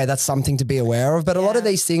 okay, that's something to be aware of. But a lot of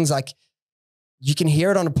these things, like you can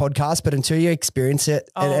hear it on a podcast, but until you experience it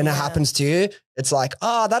and it happens to you, it's like,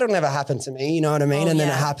 oh, that'll never happen to me. You know what I mean? And then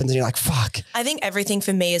it happens and you're like, fuck. I think everything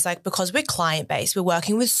for me is like, because we're client-based, we're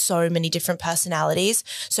working with so many different personalities.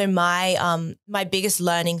 So my biggest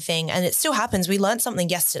learning thing, and it still happens, we learned something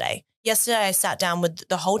yesterday. Yesterday, I sat down with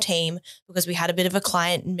the whole team because we had a bit of a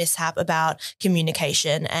client mishap about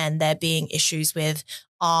communication and there being issues with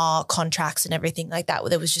our contracts and everything like that.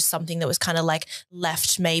 There was just something that was kind of like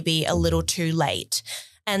left maybe a little too late.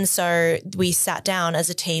 And so we sat down as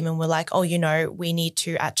a team and we're like, oh, you know, we need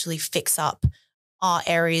to actually fix up our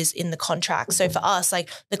areas in the contract. So for us,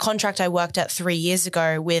 like the contract I worked at 3 years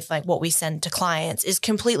ago with like what we send to clients is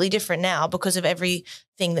completely different now because of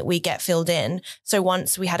everything that we get filled in. So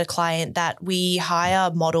once we had a client that we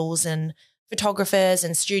hire models and photographers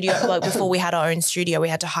and studio, like before we had our own studio, we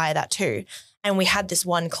had to hire that too. And we had this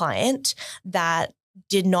one client that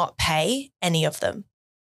did not pay any of them,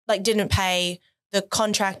 like didn't pay the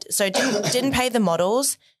contract. So didn't pay the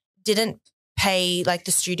models, didn't pay like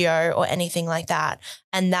the studio or anything like that.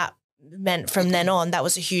 And that meant from then on, that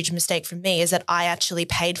was a huge mistake for me, is that I actually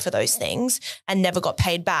paid for those things and never got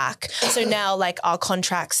paid back. So now like our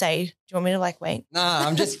contracts say, do you want me to like wait? No,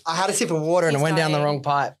 I had a sip of water and it went down the wrong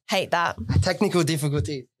pipe. Hate that. Technical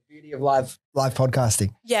difficulties. Beauty of live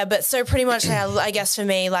podcasting. Yeah, but so pretty much I guess for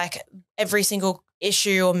me, like every single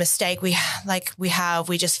issue or mistake we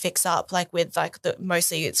just fix up, like with like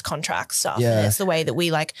mostly it's contract stuff. Yeah. And it's the way that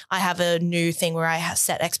we like, I have a new thing where I have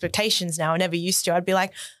set expectations now. I never used to. I'd be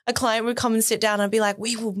like, a client would come and sit down and I'd be like,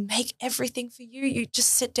 we will make everything for you. You just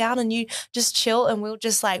sit down and you just chill and we'll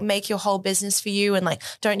just like make your whole business for you. And like,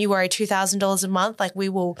 don't you worry, $2,000 a month. Like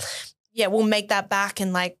we'll make that back.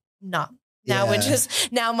 And like, nah. Now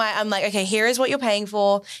I'm like, okay, here is what you're paying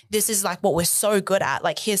for. This is like what we're so good at.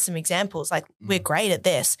 Like, here's some examples. Like, we're great at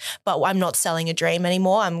this, but I'm not selling a dream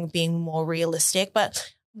anymore. I'm being more realistic.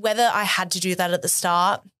 But whether I had to do that at the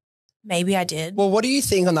start, maybe I did. Well, what do you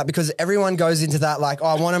think on that? Because everyone goes into that like, oh,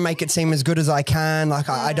 I want to make it seem as good as I can. Like,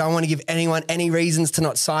 I don't want to give anyone any reasons to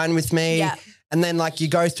not sign with me. Yeah. And then like you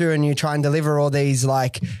go through and you try and deliver all these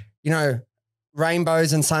like, you know,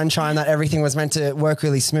 rainbows and sunshine that everything was meant to work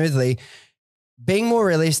really smoothly. Being more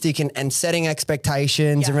realistic and setting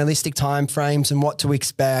expectations and realistic time frames and what to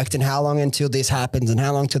expect and how long until this happens and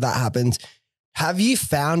how long till that happens. Have you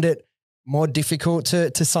found it more difficult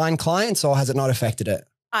to sign clients, or has it not affected it?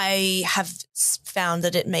 I have found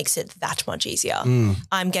that it makes it that much easier.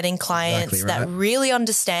 I'm getting clients that really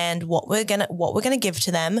understand what we're gonna give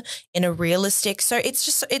to them in a realistic. So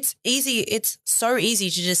it's easy. It's so easy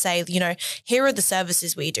to just say, you know, here are the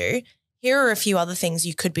services we do. Here are a few other things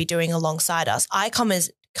you could be doing alongside us. I come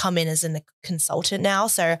in as a consultant now.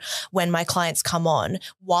 So when my clients come on,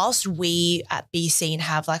 whilst we at Be Seen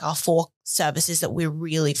have like our 4 services that we're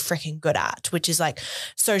really freaking good at, which is like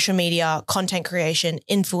social media, content creation,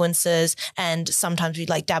 influencers, and sometimes we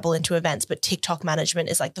like dabble into events, but TikTok management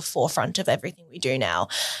is like the forefront of everything we do now.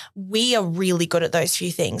 We are really good at those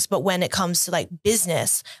few things. But when it comes to like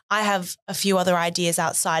business, I have a few other ideas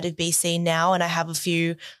outside of Be Seen now, and I have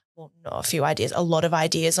a lot of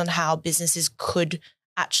ideas on how businesses could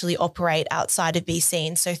actually operate outside of Be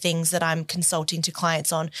Seen. So things that I'm consulting to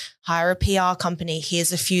clients on, hire a PR company.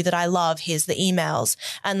 Here's a few that I love. Here's the emails.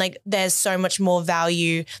 And like, there's so much more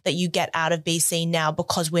value that you get out of Be Seen now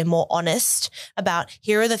because we're more honest about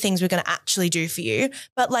here are the things we're going to actually do for you.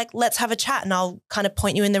 But like, let's have a chat and I'll kind of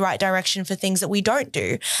point you in the right direction for things that we don't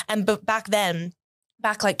do. And but back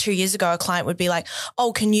like 2 years ago, a client would be like,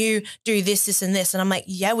 oh, can you do this, this, and this? And I'm like,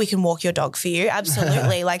 yeah, we can walk your dog for you.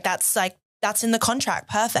 Absolutely. That's in the contract.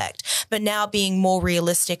 Perfect. But now being more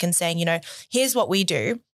realistic and saying, you know, here's what we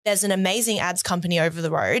do. There's an amazing ads company over the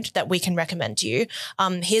road that we can recommend to you.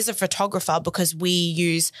 Here's a photographer because we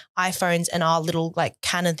use iPhones and our little like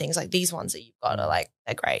Canon things like these ones that you've got are like,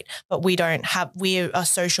 they're great. But we're a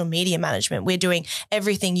social media management. We're doing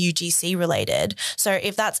everything UGC related. So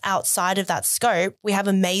if that's outside of that scope, we have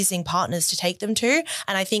amazing partners to take them to.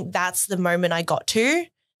 And I think that's the moment I got to,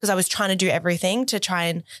 because I was trying to do everything to try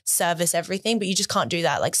and service everything, but you just can't do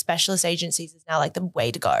that. Like specialist agencies is now like the way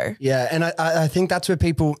to go. Yeah. And I think that's where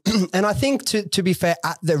people, and I think to be fair,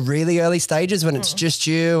 at the really early stages when it's just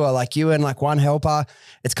you or like you and like one helper,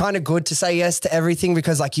 it's kind of good to say yes to everything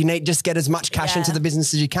because like you need just get as much cash into the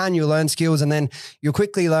business as you can. You'll learn skills and then you'll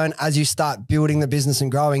quickly learn as you start building the business and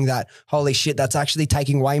growing that, holy shit, that's actually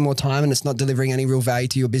taking way more time and it's not delivering any real value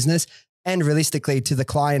to your business. And realistically to the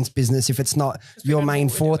client's business if it's not your main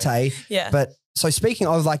forte. Yeah. But so speaking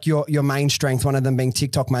of like your main strength, one of them being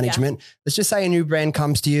TikTok management, let's just say a new brand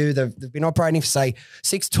comes to you. They've been operating for say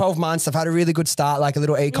 6, 12 months. They've had a really good start, like a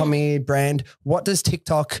little e-commerce brand. What does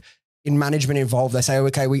TikTok in management involve? They say,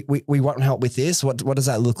 okay, we want help with this. What does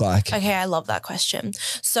that look like? Okay. I love that question.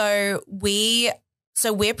 So we're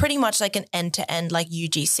pretty much like an end-to-end like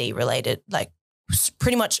UGC related, like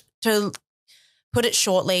pretty much to put it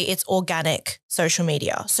shortly, it's organic social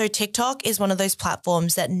media. So TikTok is one of those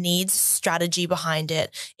platforms that needs strategy behind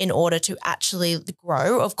it in order to actually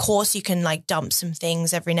grow. Of course, you can like dump some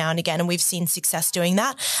things every now and again, and we've seen success doing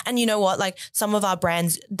that. And you know what? Like some of our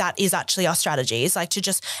brands, that is actually our strategy. It's like to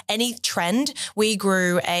just any trend. We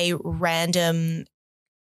grew a random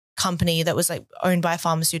company that was like owned by a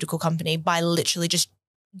pharmaceutical company by literally just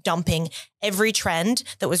dumping every trend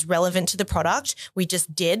that was relevant to the product. We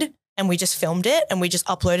just did. And we just filmed it and we just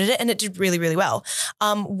uploaded it and it did really, really well.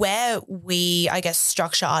 Where we, I guess,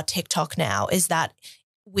 structure our TikTok now is that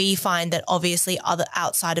we find that obviously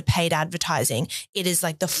outside of paid advertising, it is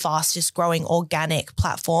like the fastest growing organic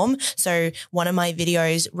platform. So one of my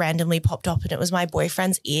videos randomly popped up and it was my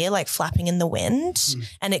boyfriend's ear like flapping in the wind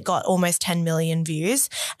and it got almost 10 million views.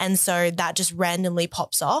 And so that just randomly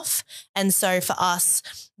pops off. And so for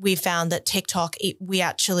us, we found that TikTok, we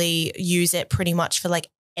actually use it pretty much for like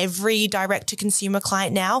every direct to consumer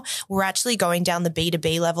client now. We're actually going down the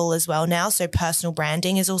B2B level as well now. So personal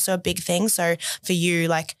branding is also a big thing. So for you,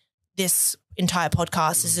 like this entire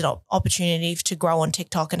podcast is an opportunity to grow on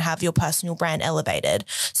TikTok and have your personal brand elevated.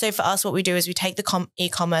 So for us, what we do is we take the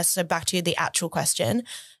e-commerce. So back to the actual question,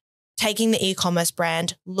 taking the e-commerce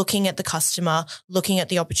brand, looking at the customer, looking at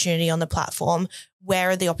the opportunity on the platform.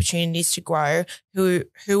 Where are the opportunities to grow? Who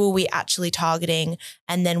are we actually targeting?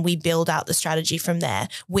 And then we build out the strategy from there.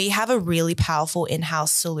 We have a really powerful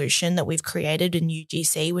in-house solution that we've created in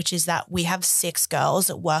UGC, which is that we have 6 girls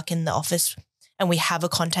that work in the office and we have a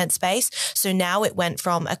content space. So now it went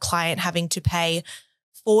from a client having to pay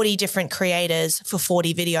 40 different creators for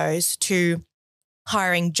 40 videos to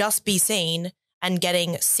hiring just Be Seen and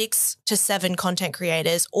getting 6 to 7 content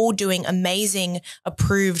creators all doing amazing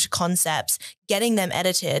approved concepts, getting them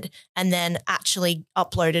edited and then actually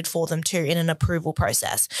uploaded for them too in an approval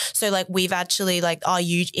process. So like we've actually like our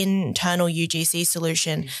internal UGC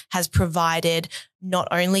solution has provided not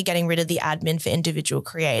only getting rid of the admin for individual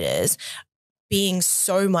creators, being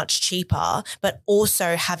so much cheaper, but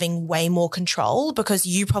also having way more control because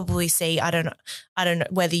you probably see, I don't know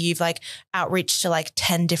whether you've like outreached to like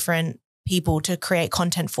 10 different people to create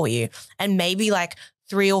content for you. And maybe like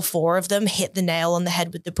 3 or 4 of them hit the nail on the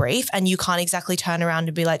head with the brief, and you can't exactly turn around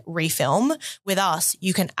and be like, refilm. With us,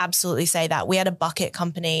 you can absolutely say that. We had a bucket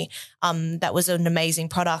company that was an amazing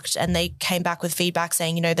product, and they came back with feedback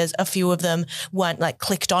saying, you know, there's a few of them weren't like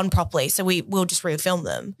clicked on properly, so we'll just refilm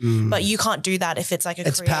them. But you can't do that if it's like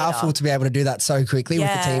It's creator. powerful to be able to do that so quickly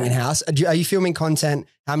with the team in-house. Are you filming content?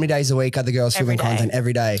 How many days a week are the girls filming content?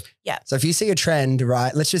 Every day? Yeah. So if you see a trend,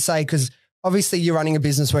 right, let's just say, because obviously you're running a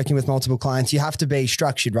business working with multiple clients, you have to be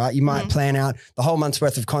structured, right? You might plan out the whole month's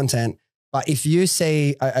worth of content, but if you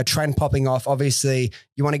see a trend popping off, obviously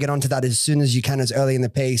you want to get onto that as soon as you can, as early in the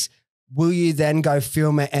piece. Will you then go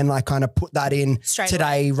film it and like kind of put that in Straight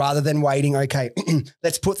today away. rather than waiting, okay,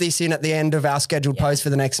 let's put this in at the end of our scheduled post for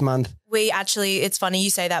the next month? It's funny you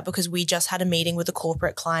say that, because we just had a meeting with a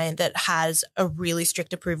corporate client that has a really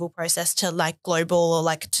strict approval process to like global or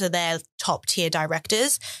like to their top tier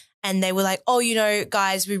directors. And they were like, oh, you know,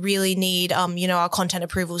 guys, we really need, you know, our content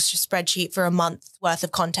approvals spreadsheet for a month worth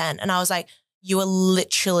of content. And I was like, you are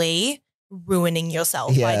literally ruining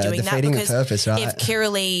yourself by doing that, because the purpose, right? if Kira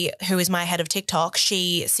Lee, who is my head of TikTok,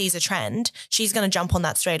 she sees a trend, she's going to jump on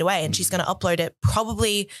that straight away and she's going to upload it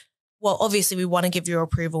probably. Well, obviously we want to give you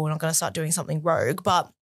approval. We're not going to start doing something rogue, but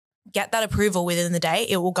get that approval within the day.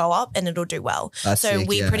 It will go up and it'll do well. That's so sick,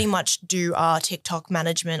 we pretty much do our TikTok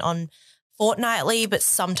management on fortnightly, but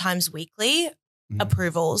sometimes weekly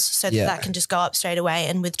approvals, so that can just go up straight away.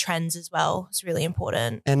 And with trends as well, it's really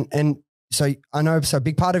important. And so I know, so a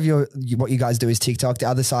big part of what you guys do is TikTok. The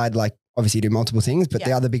other side, like obviously you do multiple things, but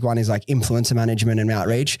the other big one is like influencer management and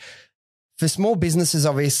outreach. For small businesses,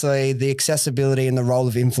 obviously the accessibility and the role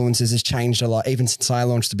of influencers has changed a lot, even since I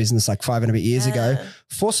launched the business like 5 and a bit years ago.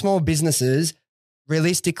 For small businesses,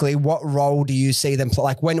 realistically, what role do you see them play?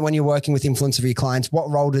 Like when you're working with influencer for your clients, what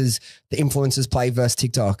role does the influencers play versus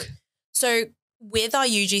TikTok? So with our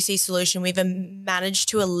UGC solution, we've managed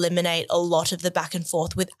to eliminate a lot of the back and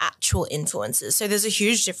forth with actual influencers. So there's a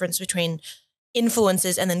huge difference between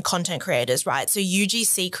influencers and then content creators, right? So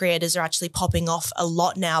UGC creators are actually popping off a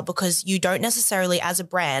lot now, because you don't necessarily, as a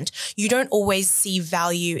brand, you don't always see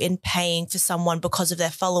value in paying for someone because of their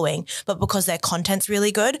following, but because their content's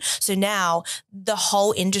really good. So now the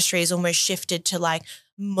whole industry is almost shifted to like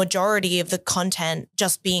majority of the content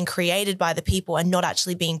just being created by the people and not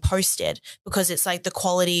actually being posted, because it's like the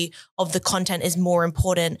quality of the content is more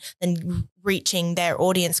important than reaching their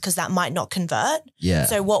audience, because that might not convert. Yeah.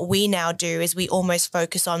 So what we now do is we almost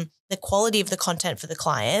focus on the quality of the content for the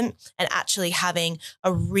client and actually having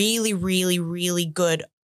a really, really, really good,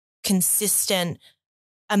 consistent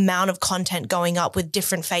amount of content going up with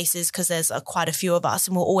different faces, because there's quite a few of us,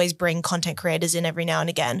 and we'll always bring content creators in every now and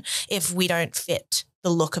again if we don't fit the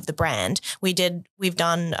look of the brand. We've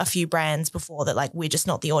done a few brands before that like we're just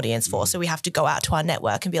not the audience for. So we have to go out to our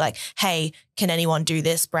network and be like, hey, can anyone do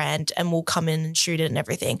this brand? And we'll come in and shoot it and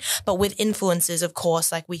everything. But with influencers, of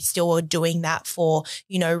course, like we still are doing that for,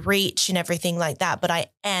 you know, reach and everything like that. But I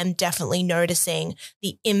am definitely noticing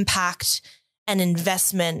the impact and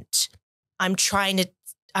investment. I'm trying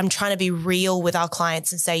to be real with our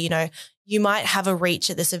clients and say, you know, you might have a reach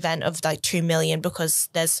at this event of like 2 million because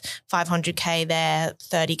there's 500K there,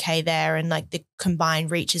 30K there, and like the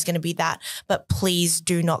combined reach is going to be that. But please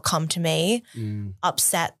do not come to me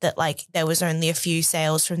upset that like there was only a few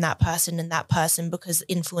sales from that person and that person, because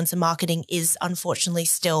influencer marketing is unfortunately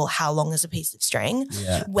still how long is a piece of string.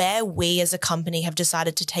 Yeah. Where we as a company have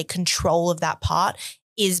decided to take control of that part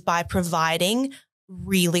is by providing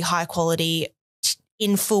really high quality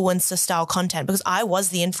influencer style content, because I was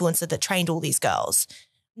the influencer that trained all these girls.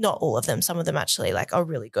 Not all of them. Some of them actually like are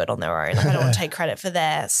really good on their own. Like, I don't want to take credit for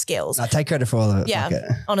their skills. I take credit for all of it. Yeah, okay.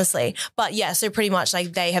 Honestly. But yeah, so pretty much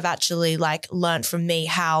like they have actually like learned from me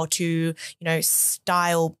how to, you know,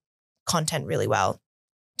 style content really well,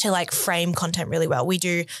 to like frame content really well. We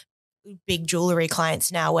do big jewelry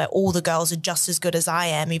clients now where all the girls are just as good as I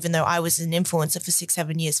am, even though I was an influencer for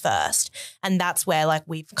 6-7 years first. And that's where like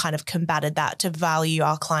we've kind of combated that to value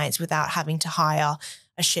our clients without having to hire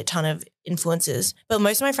a shit ton of influencers. But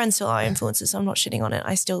most of my friends still are influencers, so I'm not shitting on it.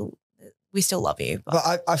 We still love you.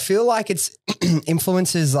 But I feel like it's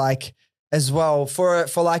influencers like as well for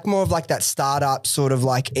like more of like that startup sort of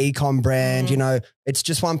like e-com brand, you know, it's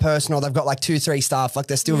just one person or they've got like 2-3 staff, like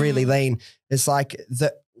they're still really lean. It's like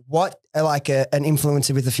what like an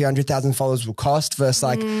influencer with a few 100,000 followers will cost versus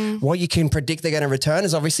like what you can predict they're going to return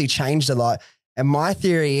has obviously changed a lot. And my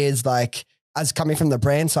theory is like, as coming from the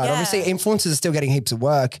brand side, obviously influencers are still getting heaps of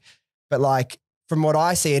work, but like from what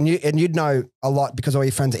I see, and you'd know a lot because all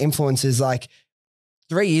your friends are influencers, like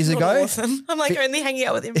 3 years ago. Awesome. I'm like only hanging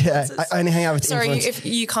out with Yeah, influencers. I only hang out with Sorry, influencers. if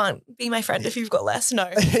you can't be my friend if you've got less. No,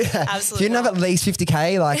 Yeah. absolutely. If you don't have not. at least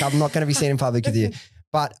 50K, like I'm not going to be seen in public with you.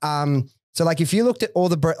 But so like if you looked at all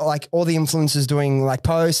the influencers doing like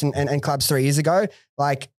posts and clubs 3 years ago,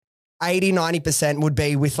 like 80-90% would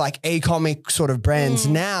be with like e-comic sort of brands.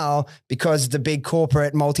 Now, because the big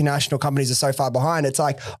corporate multinational companies are so far behind, it's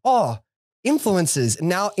like, oh, influencers.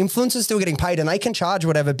 Now influencers still getting paid and they can charge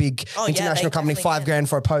whatever big international company $5,000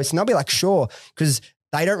 for a post. And they'll be like, sure, because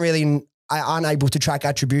they don't really aren't able to track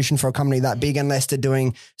attribution for a company that big unless they're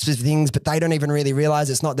doing specific things, but they don't even really realize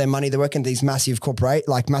it's not their money. They're working at these massive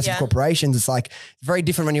corporations. It's like very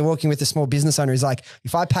different when you're working with a small business owner who's like,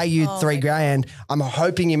 if I pay you $3,000, I'm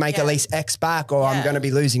hoping you make at least X back or I'm going to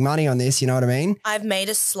be losing money on this. You know what I mean? I've made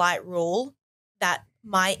a slight rule that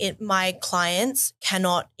my clients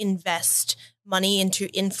cannot invest money into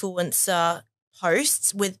influencer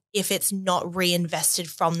posts if it's not reinvested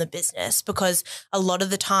from the business, because a lot of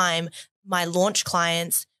the time my launch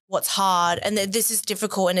clients, what's hard, and this is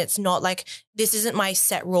difficult, and it's not like, this isn't my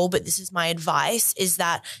set rule, but this is my advice, is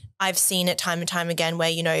that I've seen it time and time again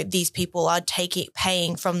where, you know, these people are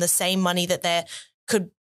paying from the same money that they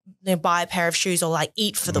could buy a pair of shoes or like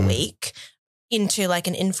eat for the week into like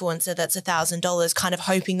an influencer that's $1,000, kind of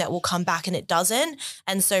hoping that will come back, and it doesn't.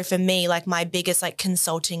 And so for me, like my biggest like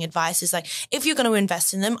consulting advice is like, if you're going to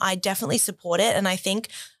invest in them, I definitely support it. And I think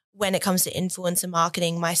when it comes to influencer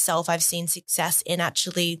marketing myself, I've seen success in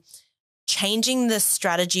actually changing the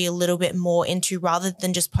strategy a little bit more into, rather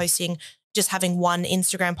than just having one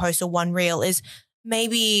Instagram post or one reel, is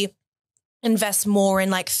maybe invest more in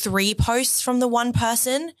like 3 posts from the one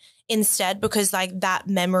person instead, because like that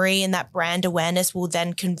memory and that brand awareness will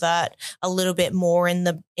then convert a little bit more in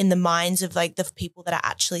the minds of like the people that are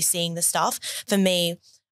actually seeing the stuff. For me,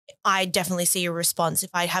 I definitely see a response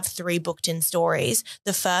if I have 3 booked in stories.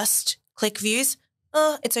 The first, click views,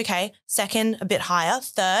 it's okay. Second, a bit higher.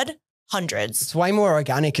 Third, hundreds. It's way more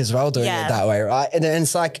organic as well doing it that way, right? And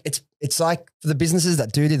it's like it's like for the businesses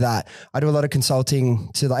that do that, I do a lot of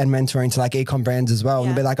consulting and mentoring to like e-com brands as well.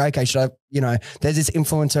 And be like, okay, should I, you know, there's this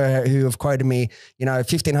influencer who have quoted me, you know,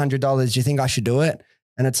 $1,500. Do you think I should do it?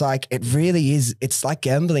 And it's like, it really is. It's like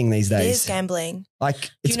gambling these days. It is gambling.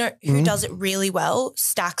 Like, you know who does it really well?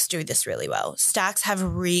 Stacks do this really well. Stacks have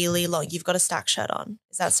really long. You've got a Stack shirt on.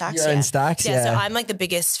 Is that Stacks? You're in Stacks, yeah. So I'm like the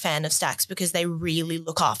biggest fan of Stacks because they really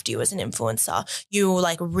look after you as an influencer.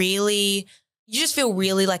 You just feel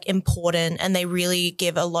really like important, and they really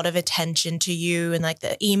give a lot of attention to you, and like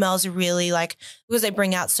the emails are really like, because they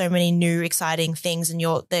bring out so many new exciting things, and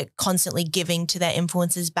they're constantly giving to their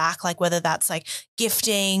influencers back, like whether that's like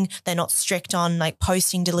gifting, they're not strict on like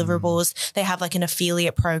posting deliverables. They have like an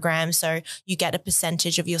affiliate program, so you get a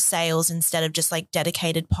percentage of your sales instead of just like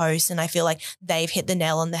dedicated posts. And I feel like they've hit the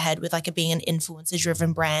nail on the head with like it being an influencer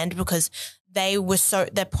driven brand, because their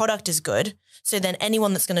product is good. So then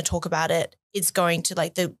anyone that's going to talk about it is going to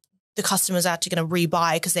like the customers are actually going to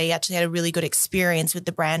rebuy because they actually had a really good experience with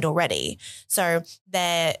the brand already. So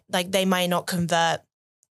they may not convert.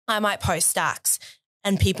 I might post Stacks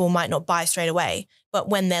and people might not buy straight away, but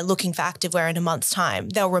when they're looking for activewear in a month's time,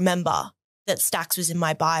 they'll remember that Stacks was in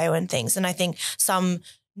my bio and things. And I think some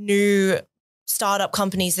new startup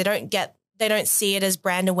companies, they don't see it as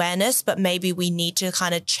brand awareness, but maybe we need to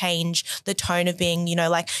kind of change the tone of being, you know,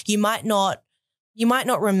 like you might not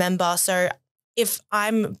remember. So if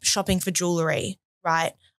I'm shopping for jewelry,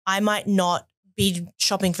 right, I might not be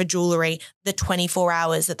shopping for jewelry the 24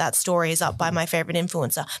 hours that story is up by my favorite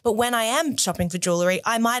influencer. But when I am shopping for jewelry,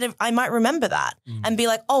 I might remember that and be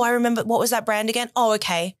like, oh, I remember, what was that brand again? Oh,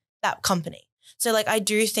 okay, that company. So like, I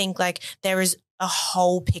do think like there is a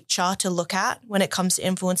whole picture to look at when it comes to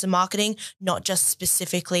influencer marketing, not just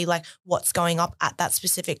specifically like what's going up at that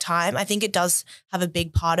specific time. I think it does have a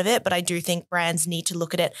big part of it, but I do think brands need to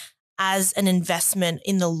look at it as an investment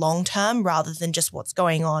in the long term rather than just what's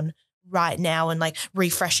going on right now and like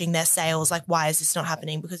refreshing their sales. Like, why is this not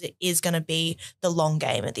happening? Because it is going to be the long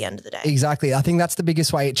game at the end of the day. Exactly. I think that's the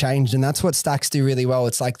biggest way it changed. And that's what Stacks do really well.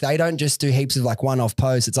 It's like, they don't just do heaps of like one-off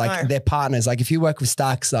posts. It's like they're partners. Like if you work with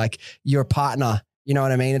Stacks, like you're a partner, you know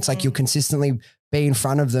what I mean? It's like you'll consistently be in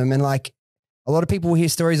front of them. And like a lot of people will hear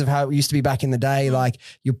stories of how it used to be back in the day. Like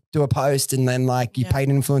you do a post and then like you paid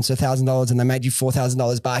an influencer $1,000 and they made you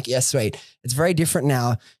 $4,000 back. Yes, sweet. It's very different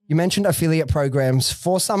now. You mentioned affiliate programs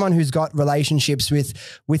for someone who's got relationships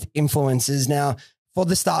with influencers. Now, for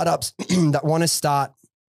the startups that want to start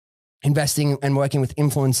investing and working with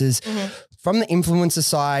influencers, from the influencer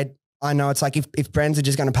side, I know it's like if brands are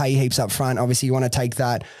just going to pay you heaps up front, obviously you want to take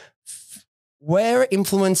that. Where are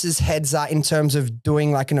influencers' heads are in terms of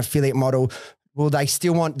doing like an affiliate model, will they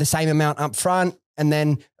still want the same amount up front and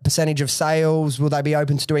then a percentage of sales? Will they be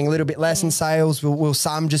open to doing a little bit less in sales? Will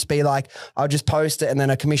some just be like, I'll just post it and then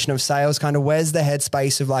a commission of sales? Kind of where's the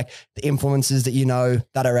headspace of like the influencers that you know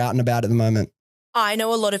that are out and about at the moment? I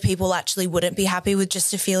know a lot of people actually wouldn't be happy with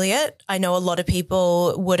just affiliate. I know a lot of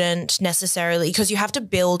people wouldn't necessarily, because you have to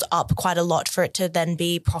build up quite a lot for it to then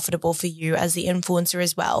be profitable for you as the influencer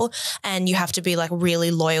as well. And you have to be like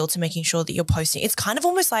really loyal to making sure that you're posting. It's kind of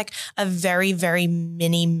almost like a very, very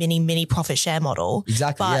mini profit share model.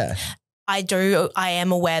 Exactly. But I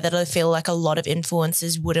am aware that I feel like a lot of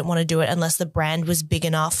influencers wouldn't want to do it unless the brand was big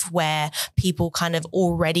enough where people kind of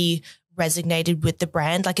already resonated with the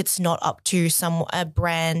brand. Like it's not up to an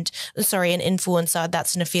influencer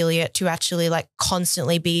that's an affiliate to actually like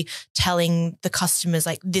constantly be telling the customers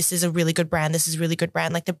like, this is a really good brand. This is a really good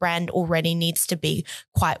brand. Like the brand already needs to be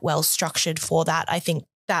quite well structured for that. I think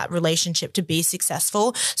that relationship to be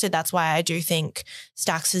successful. So that's why I do think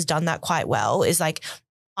Stacks has done that quite well is like,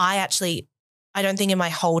 I don't think in my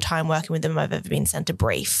whole time working with them, I've ever been sent a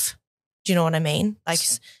brief. Do you know what I mean? Like,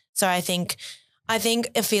 so I think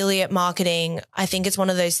affiliate marketing, I think it's one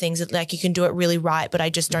of those things that like you can do it really right, but I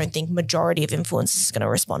just don't think majority of influencers is going to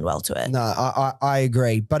respond well to it. No, I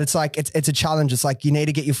agree. But it's like, it's a challenge. It's like you need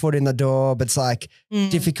to get your foot in the door, but it's like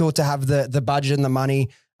difficult to have the budget and the money.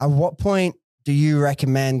 At what point do you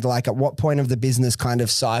recommend, like at what point of the business kind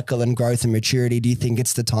of cycle and growth and maturity do you think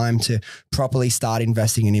it's the time to properly start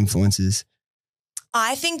investing in influencers?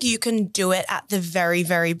 I think you can do it at the very,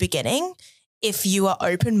 very beginning. If you are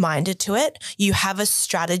open-minded to it, you have a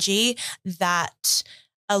strategy that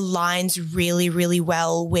aligns really, really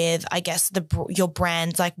well with, I guess, your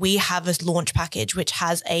brand. Like we have a launch package, which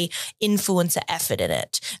has a influencer effort in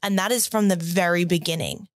it. And that is from the very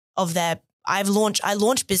beginning of I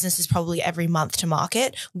launch businesses probably every month to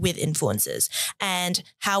market with influencers. And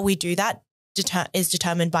how we do that is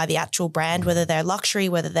determined by the actual brand, whether they're luxury,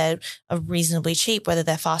 whether they're reasonably cheap, whether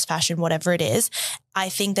they're fast fashion, whatever it is. I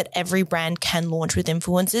think that every brand can launch with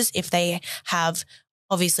influencers if they have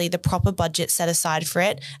obviously the proper budget set aside for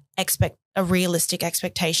it, expect a realistic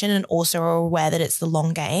expectation and also are aware that it's the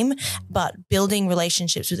long game. But building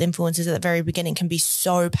relationships with influencers at the very beginning can be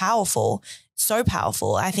so powerful. So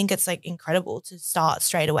powerful. I think it's like incredible to start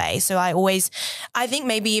straight away. So I think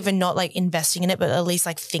maybe even not like investing in it, but at least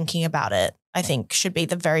like thinking about it, I think should be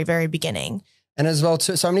the very, very beginning. And as well,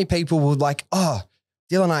 too, so many people would like, oh,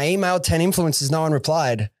 Dylan, I emailed 10 influencers, no one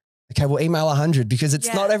replied. Okay, we'll email 100 because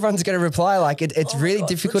it's not everyone's going to reply. Like it's really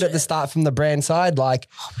difficult at the start from the brand side. Like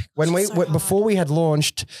before we had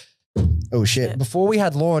launched, before we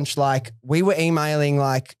had launched, like we were emailing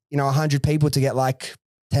like, 100 people to get like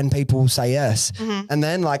 10 people say yes. Mm-hmm. And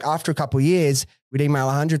then like after a couple of years, we'd email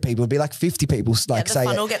 100 people. It'd be like 50 people like say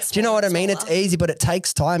yes. Do you know what I mean? It's easy, but it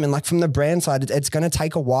takes time. And like from the brand side, it's going to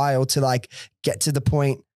take a while to like get to the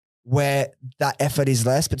point where that effort is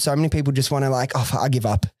less. But so many people just want to like, oh, I give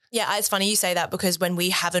up. Yeah, it's funny you say that because when we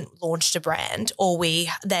haven't launched a brand or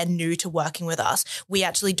they're new to working with us, we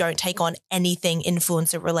actually don't take on anything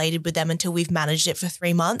influencer related with them until we've managed it for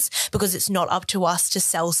 3 months because it's not up to us to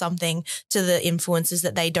sell something to the influencers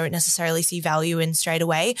that they don't necessarily see value in straight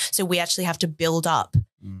away. So we actually have to build up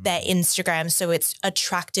their Instagram so it's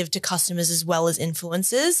attractive to customers as well as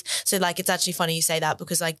influencers. So like it's actually funny you say that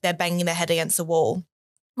because like they're banging their head against the wall.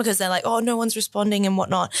 Because they're like, oh, no one's responding and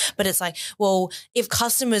whatnot. But it's like, well, if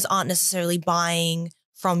customers aren't necessarily buying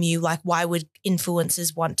from you, like why would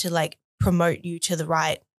influencers want to like promote you to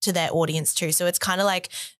their audience too? So it's kind of like,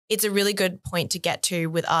 it's a really good point to get to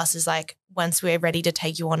with us is like, once we're ready to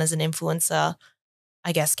take you on as an influencer,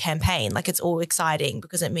 I guess, campaign, like it's all exciting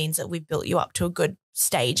because it means that we've built you up to a good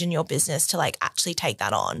stage in your business to like actually take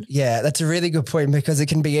that on. Yeah, that's a really good point because it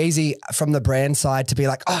can be easy from the brand side to be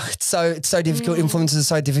like, oh, it's so difficult. Influencers are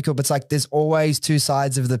so difficult. But it's like there's always two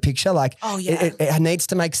sides of the picture. Like it needs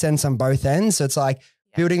to make sense on both ends. So it's like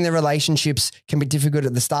building the relationships can be difficult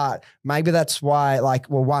at the start. Maybe that's why like,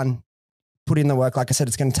 well, one, put in the work. Like I said,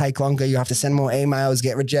 it's going to take longer. You have to send more emails,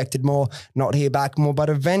 get rejected more, not hear back more, but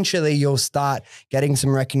eventually you'll start getting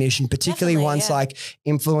some recognition, particularly once like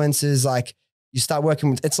influencers, like you start working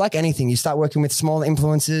with, it's like anything. You start working with smaller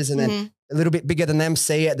influencers and then a little bit bigger than them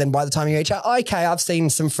see it. Then by the time you reach out, okay, I've seen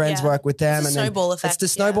some friends work with them. It's a snowball effect. It's the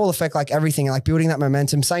snowball effect, like everything, like building that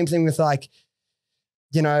momentum. Same thing with like,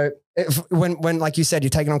 when like you said, you're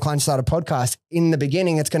taking on clients to start a podcast, in the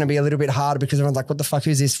beginning, it's going to be a little bit harder because everyone's like, what the fuck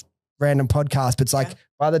is this random podcast? But it's like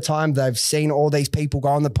by the time they've seen all these people go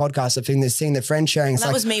on the podcast, they've seen their friends sharing.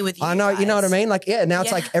 That was me with you. I know, you know what I mean? Like, now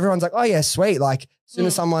it's like everyone's like, oh yeah, sweet. Like as soon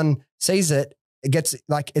as someone sees it, it gets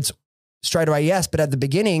like, it's straight away yes. But at the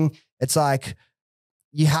beginning, it's like,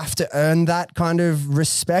 you have to earn that kind of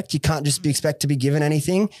respect. You can't just expect to be given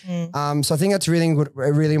anything. So I think that's really good,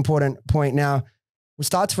 a really important point. Now we'll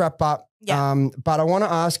start to wrap up. Yeah. But I want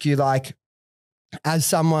to ask you, like, as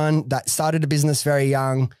someone that started a business very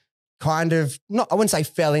young, kind of not, I wouldn't say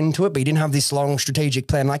fell into it, but you didn't have this long strategic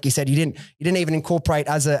plan. Like you said, you didn't even incorporate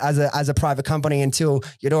as a private company until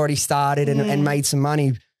you'd already started and made some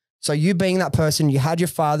money. So you being that person, you had your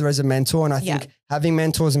father as a mentor, and I think having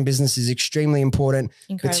mentors in business is extremely important,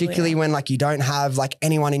 particularly when like you don't have like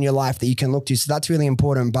anyone in your life that you can look to. So that's really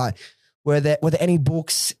important. But were there any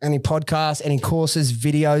books, any podcasts, any courses,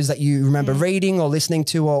 videos that you remember reading or listening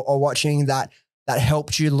to or watching that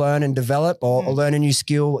helped you learn and develop or learn a new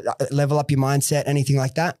skill, level up your mindset, anything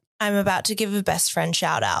like that? I'm about to give a best friend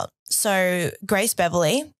shout out. So Grace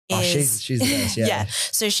Beverly is she's the best, yeah.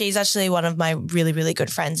 So she's actually one of my really, really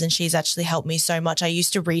good friends, and she's actually helped me so much. I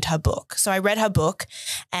used to read her book. So I read her book,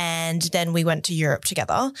 and then we went to Europe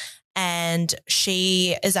together, and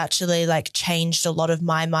she has actually like changed a lot of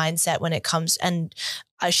my mindset when it comes, and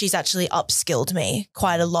she's actually upskilled me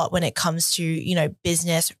quite a lot when it comes to, you know,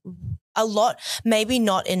 business. A lot, maybe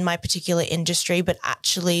not in my particular industry, but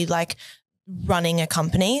actually like running a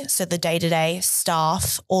company. So the day-to-day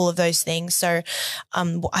staff, all of those things. So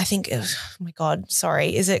I think, oh my God,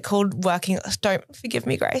 sorry. Is it called working? Don't forgive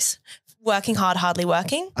me, Grace. Working Hard, Hardly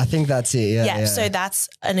Working. I think that's it. Yeah. So that's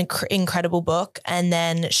an incredible book. And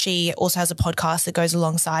then she also has a podcast that goes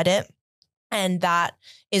alongside it. And that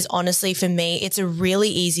is honestly, for me, it's a really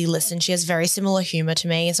easy listen. She has very similar humor to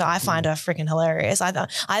me. So I find her freaking hilarious. I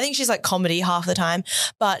think she's like comedy half the time,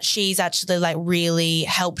 but she's actually like really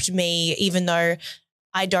helped me, even though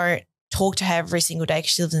I don't talk to her every single day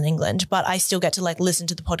because she lives in England, but I still get to like listen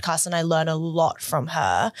to the podcast and I learn a lot from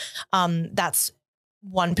her. That's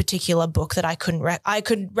one particular book that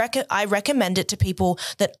I recommend it to people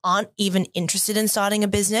that aren't even interested in starting a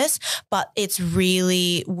business, but it's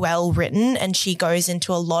really well written, and she goes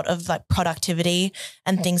into a lot of like productivity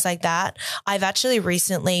and things like that. I've actually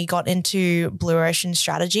recently got into Blue Ocean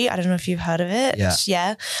Strategy. I don't know if you've heard of it.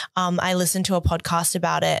 Yeah. I listened to a podcast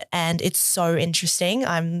about it, and it's so interesting.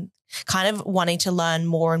 I'm kind of wanting to learn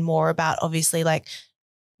more and more about, obviously, like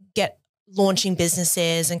launching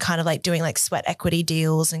businesses and kind of like doing like sweat equity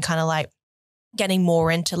deals and kind of like getting more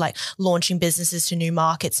into like launching businesses to new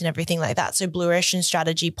markets and everything like that. So Blue Ocean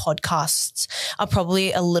Strategy podcasts are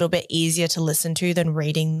probably a little bit easier to listen to than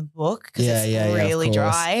reading the book because it's really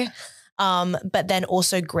dry. But then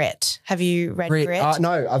also Grit. Have you read Grit?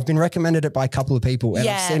 No, I've been recommended it by a couple of people, and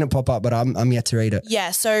I've seen it pop up, but I'm yet to read it.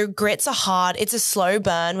 Yeah, so Grit's it's a slow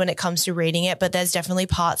burn when it comes to reading it, but there's definitely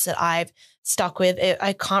parts that I've stuck with it.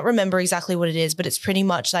 I can't remember exactly what it is, but it's pretty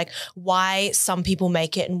much like why some people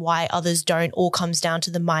make it and why others don't all comes down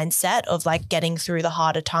to the mindset of like getting through the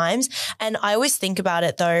harder times. And I always think about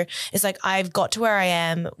it though, it's like I've got to where I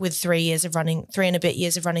am with 3 and a bit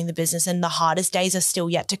years of running the business, and the hardest days are still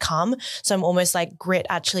yet to come. So I'm almost like Grit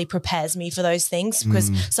actually prepares me for those things,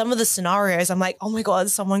 because some of the scenarios I'm like, oh my God,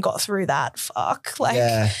 someone got through that. Fuck.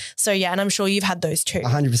 So yeah. And I'm sure you've had those too.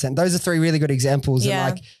 100%. Those are 3 really good examples. Yeah.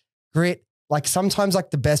 And like Grit, like sometimes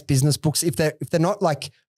like the best business books, if they're not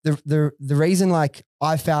like the reason like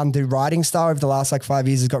I found the writing style over the last like 5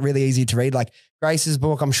 years has got really easy to read. Like Grace's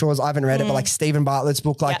book, I'm sure I haven't read it, but like Stephen Bartlett's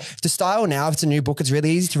book, like the style now, if it's a new book, it's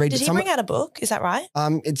really easy to read. Did he bring out a book? Is that right?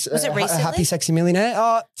 Was it recently? A Happy Sexy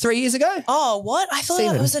Millionaire 3 years ago. Oh, what? I thought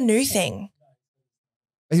it was a new thing.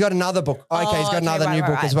 He's got another book. Okay, he's got another new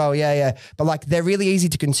book as well. Yeah. But like they're really easy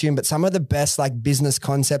to consume, but some of the best like business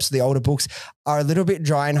concepts of the older books are a little bit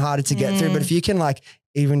dry and harder to get through. But if you can like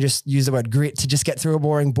even just use the word grit to just get through a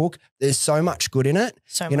boring book, there's so much good in it.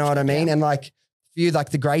 You know what I mean? Yeah. And like for you,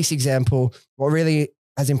 like the Grace example, what really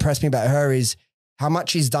has impressed me about her is how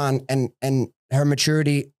much she's done and her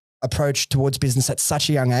maturity approach towards business at such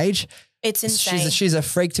a young age. It's insane. She's a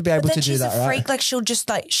freak to be able to do that, right? She's a freak. Like she'll just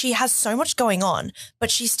like, she has so much going on,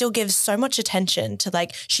 but she still gives so much attention to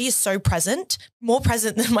like, she is so present, more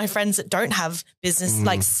present than my friends that don't have business,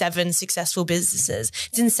 like 7 successful businesses.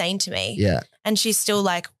 It's insane to me. Yeah. And she's still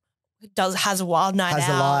like, has a wild night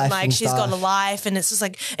out. Like she's got a life, and it's just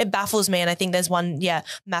like, it baffles me. And I think there's one,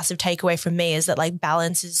 massive takeaway from me is that like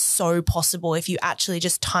balance is so possible if you actually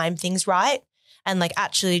just time things right. And like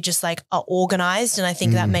actually just like are organized. And I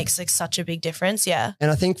think that makes like such a big difference. Yeah. And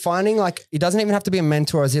I think finding like, it doesn't even have to be a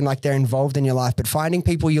mentor as in like they're involved in your life, but finding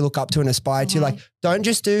people you look up to and aspire to, like don't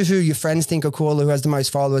just do who your friends think are cool, who has the most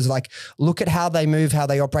followers. Like look at how they move, how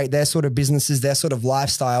they operate, their sort of businesses, their sort of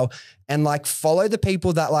lifestyle, and like follow the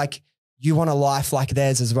people that like you want a life like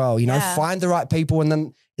theirs as well. You know, find the right people, and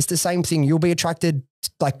then It's the same thing. You'll be attracted,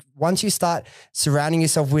 like once you start surrounding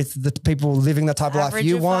yourself with the people living the type of life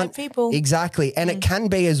you want. People. Exactly. And it can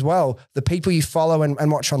be as well, the people you follow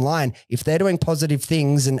and watch online, if they're doing positive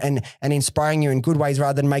things and inspiring you in good ways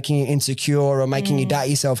rather than making you insecure or making you doubt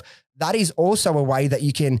yourself, that is also a way that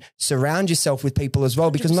you can surround yourself with people as well,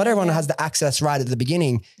 because not everyone has the access right at the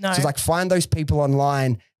beginning. No. So it's like find those people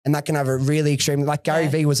online, and that can have a really extreme, like Gary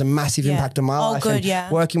Vee was a massive impact on my life. Good,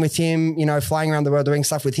 working with him, you know, flying around the world, doing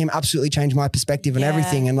stuff with him absolutely changed my perspective and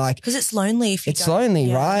everything. And like, because it's lonely if you it's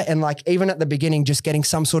lonely, right? And like, even at the beginning, just getting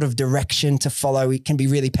some sort of direction to follow, it can be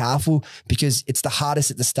really powerful, because it's the hardest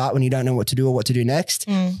at the start when you don't know what to do or what to do next.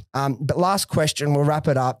 But last question, we'll wrap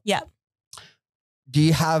it up. Yeah. Do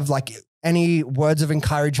you have like any words of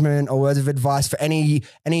encouragement or words of advice for any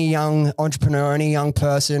young entrepreneur, any young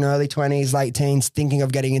person, early 20s, late teens, thinking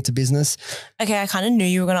of getting into business? Okay, I kind of knew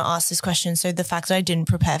you were going to ask this question, so the fact that I didn't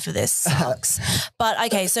prepare for this sucks. But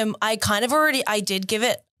okay, so I did give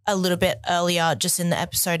it a little bit earlier just in the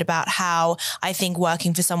episode about how I think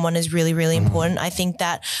working for someone is really, really important. I think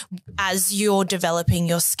that as you're developing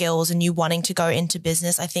your skills and you wanting to go into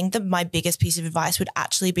business, I think that my biggest piece of advice would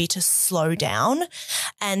actually be to slow down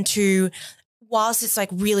and to, whilst it's like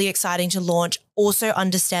really exciting to launch, also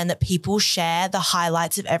understand that people share the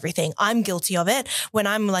highlights of everything. I'm guilty of it. When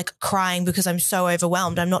I'm like crying because I'm so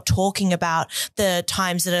overwhelmed, I'm not talking about the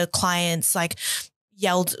times that a client's like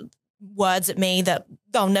yelled words at me that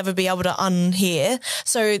I'll never be able to unhear.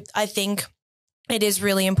 So I think it is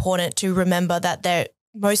really important to remember that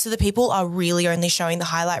most of the people are really only showing the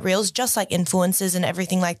highlight reels, just like influencers and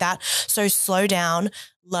everything like that. So slow down,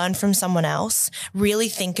 learn from someone else, really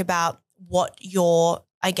think about what your,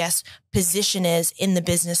 I guess, position is in the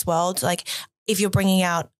business world. Like if you're bringing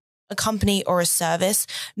out a company or a service,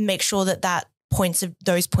 make sure that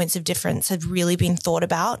those points of difference have really been thought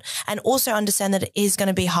about, and also understand that it is going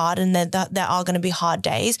to be hard and that there are going to be hard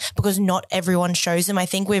days, because not everyone shows them. I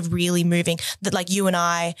think we're really moving that, like you and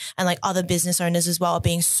I and like other business owners as well are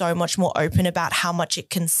being so much more open about how much it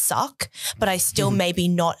can suck, but I still maybe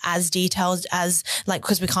not as detailed as like,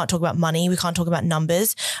 because we can't talk about money, we can't talk about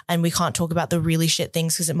numbers, and we can't talk about the really shit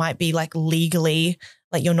things because it might be like legally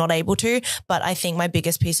like you're not able to. But I think my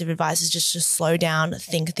biggest piece of advice is just to slow down,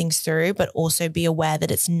 think things through, but also be aware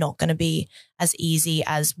that it's not going to be as easy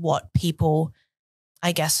as what people,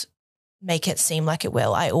 I guess, make it seem like it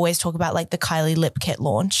will. I always talk about like the Kylie lip kit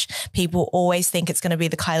launch. People always think it's going to be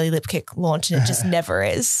the Kylie lip kit launch, and it just never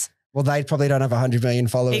is. Well, they probably don't have 100 million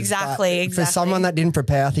followers. Exactly. For someone that didn't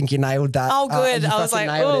prepare, I think you nailed that. Oh, good. I was like,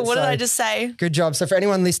 oh, what did I just say? Good job. So for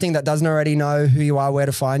anyone listening that doesn't already know who you are, where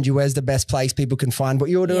to find you, where's the best place people can find what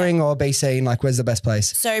you're doing, or Be Seen? Like, where's the best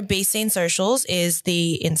place? So Be Seen Socials is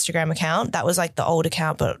the Instagram account. That was like the old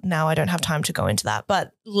account, but now I don't have time to go into that.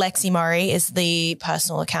 But Lexie Murray is the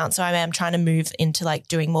personal account. So I am trying to move into like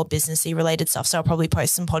doing more businessy related stuff. So I'll probably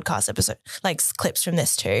post some podcast episode, like clips from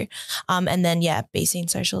this too. And then Be Seen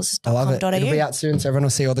Socials. I love it. It'll be out soon, so everyone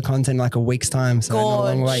will see all the content in like a week's time. So not a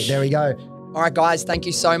long wait. There we go. All right, guys, thank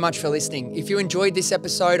you so much for listening. If you enjoyed this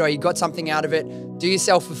episode or you got something out of it, do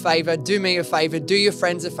yourself a favor, do me a favor, do your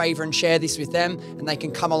friends a favor, and share this with them, and they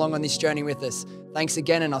can come along on this journey with us. Thanks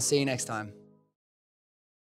again, and I'll see you next time.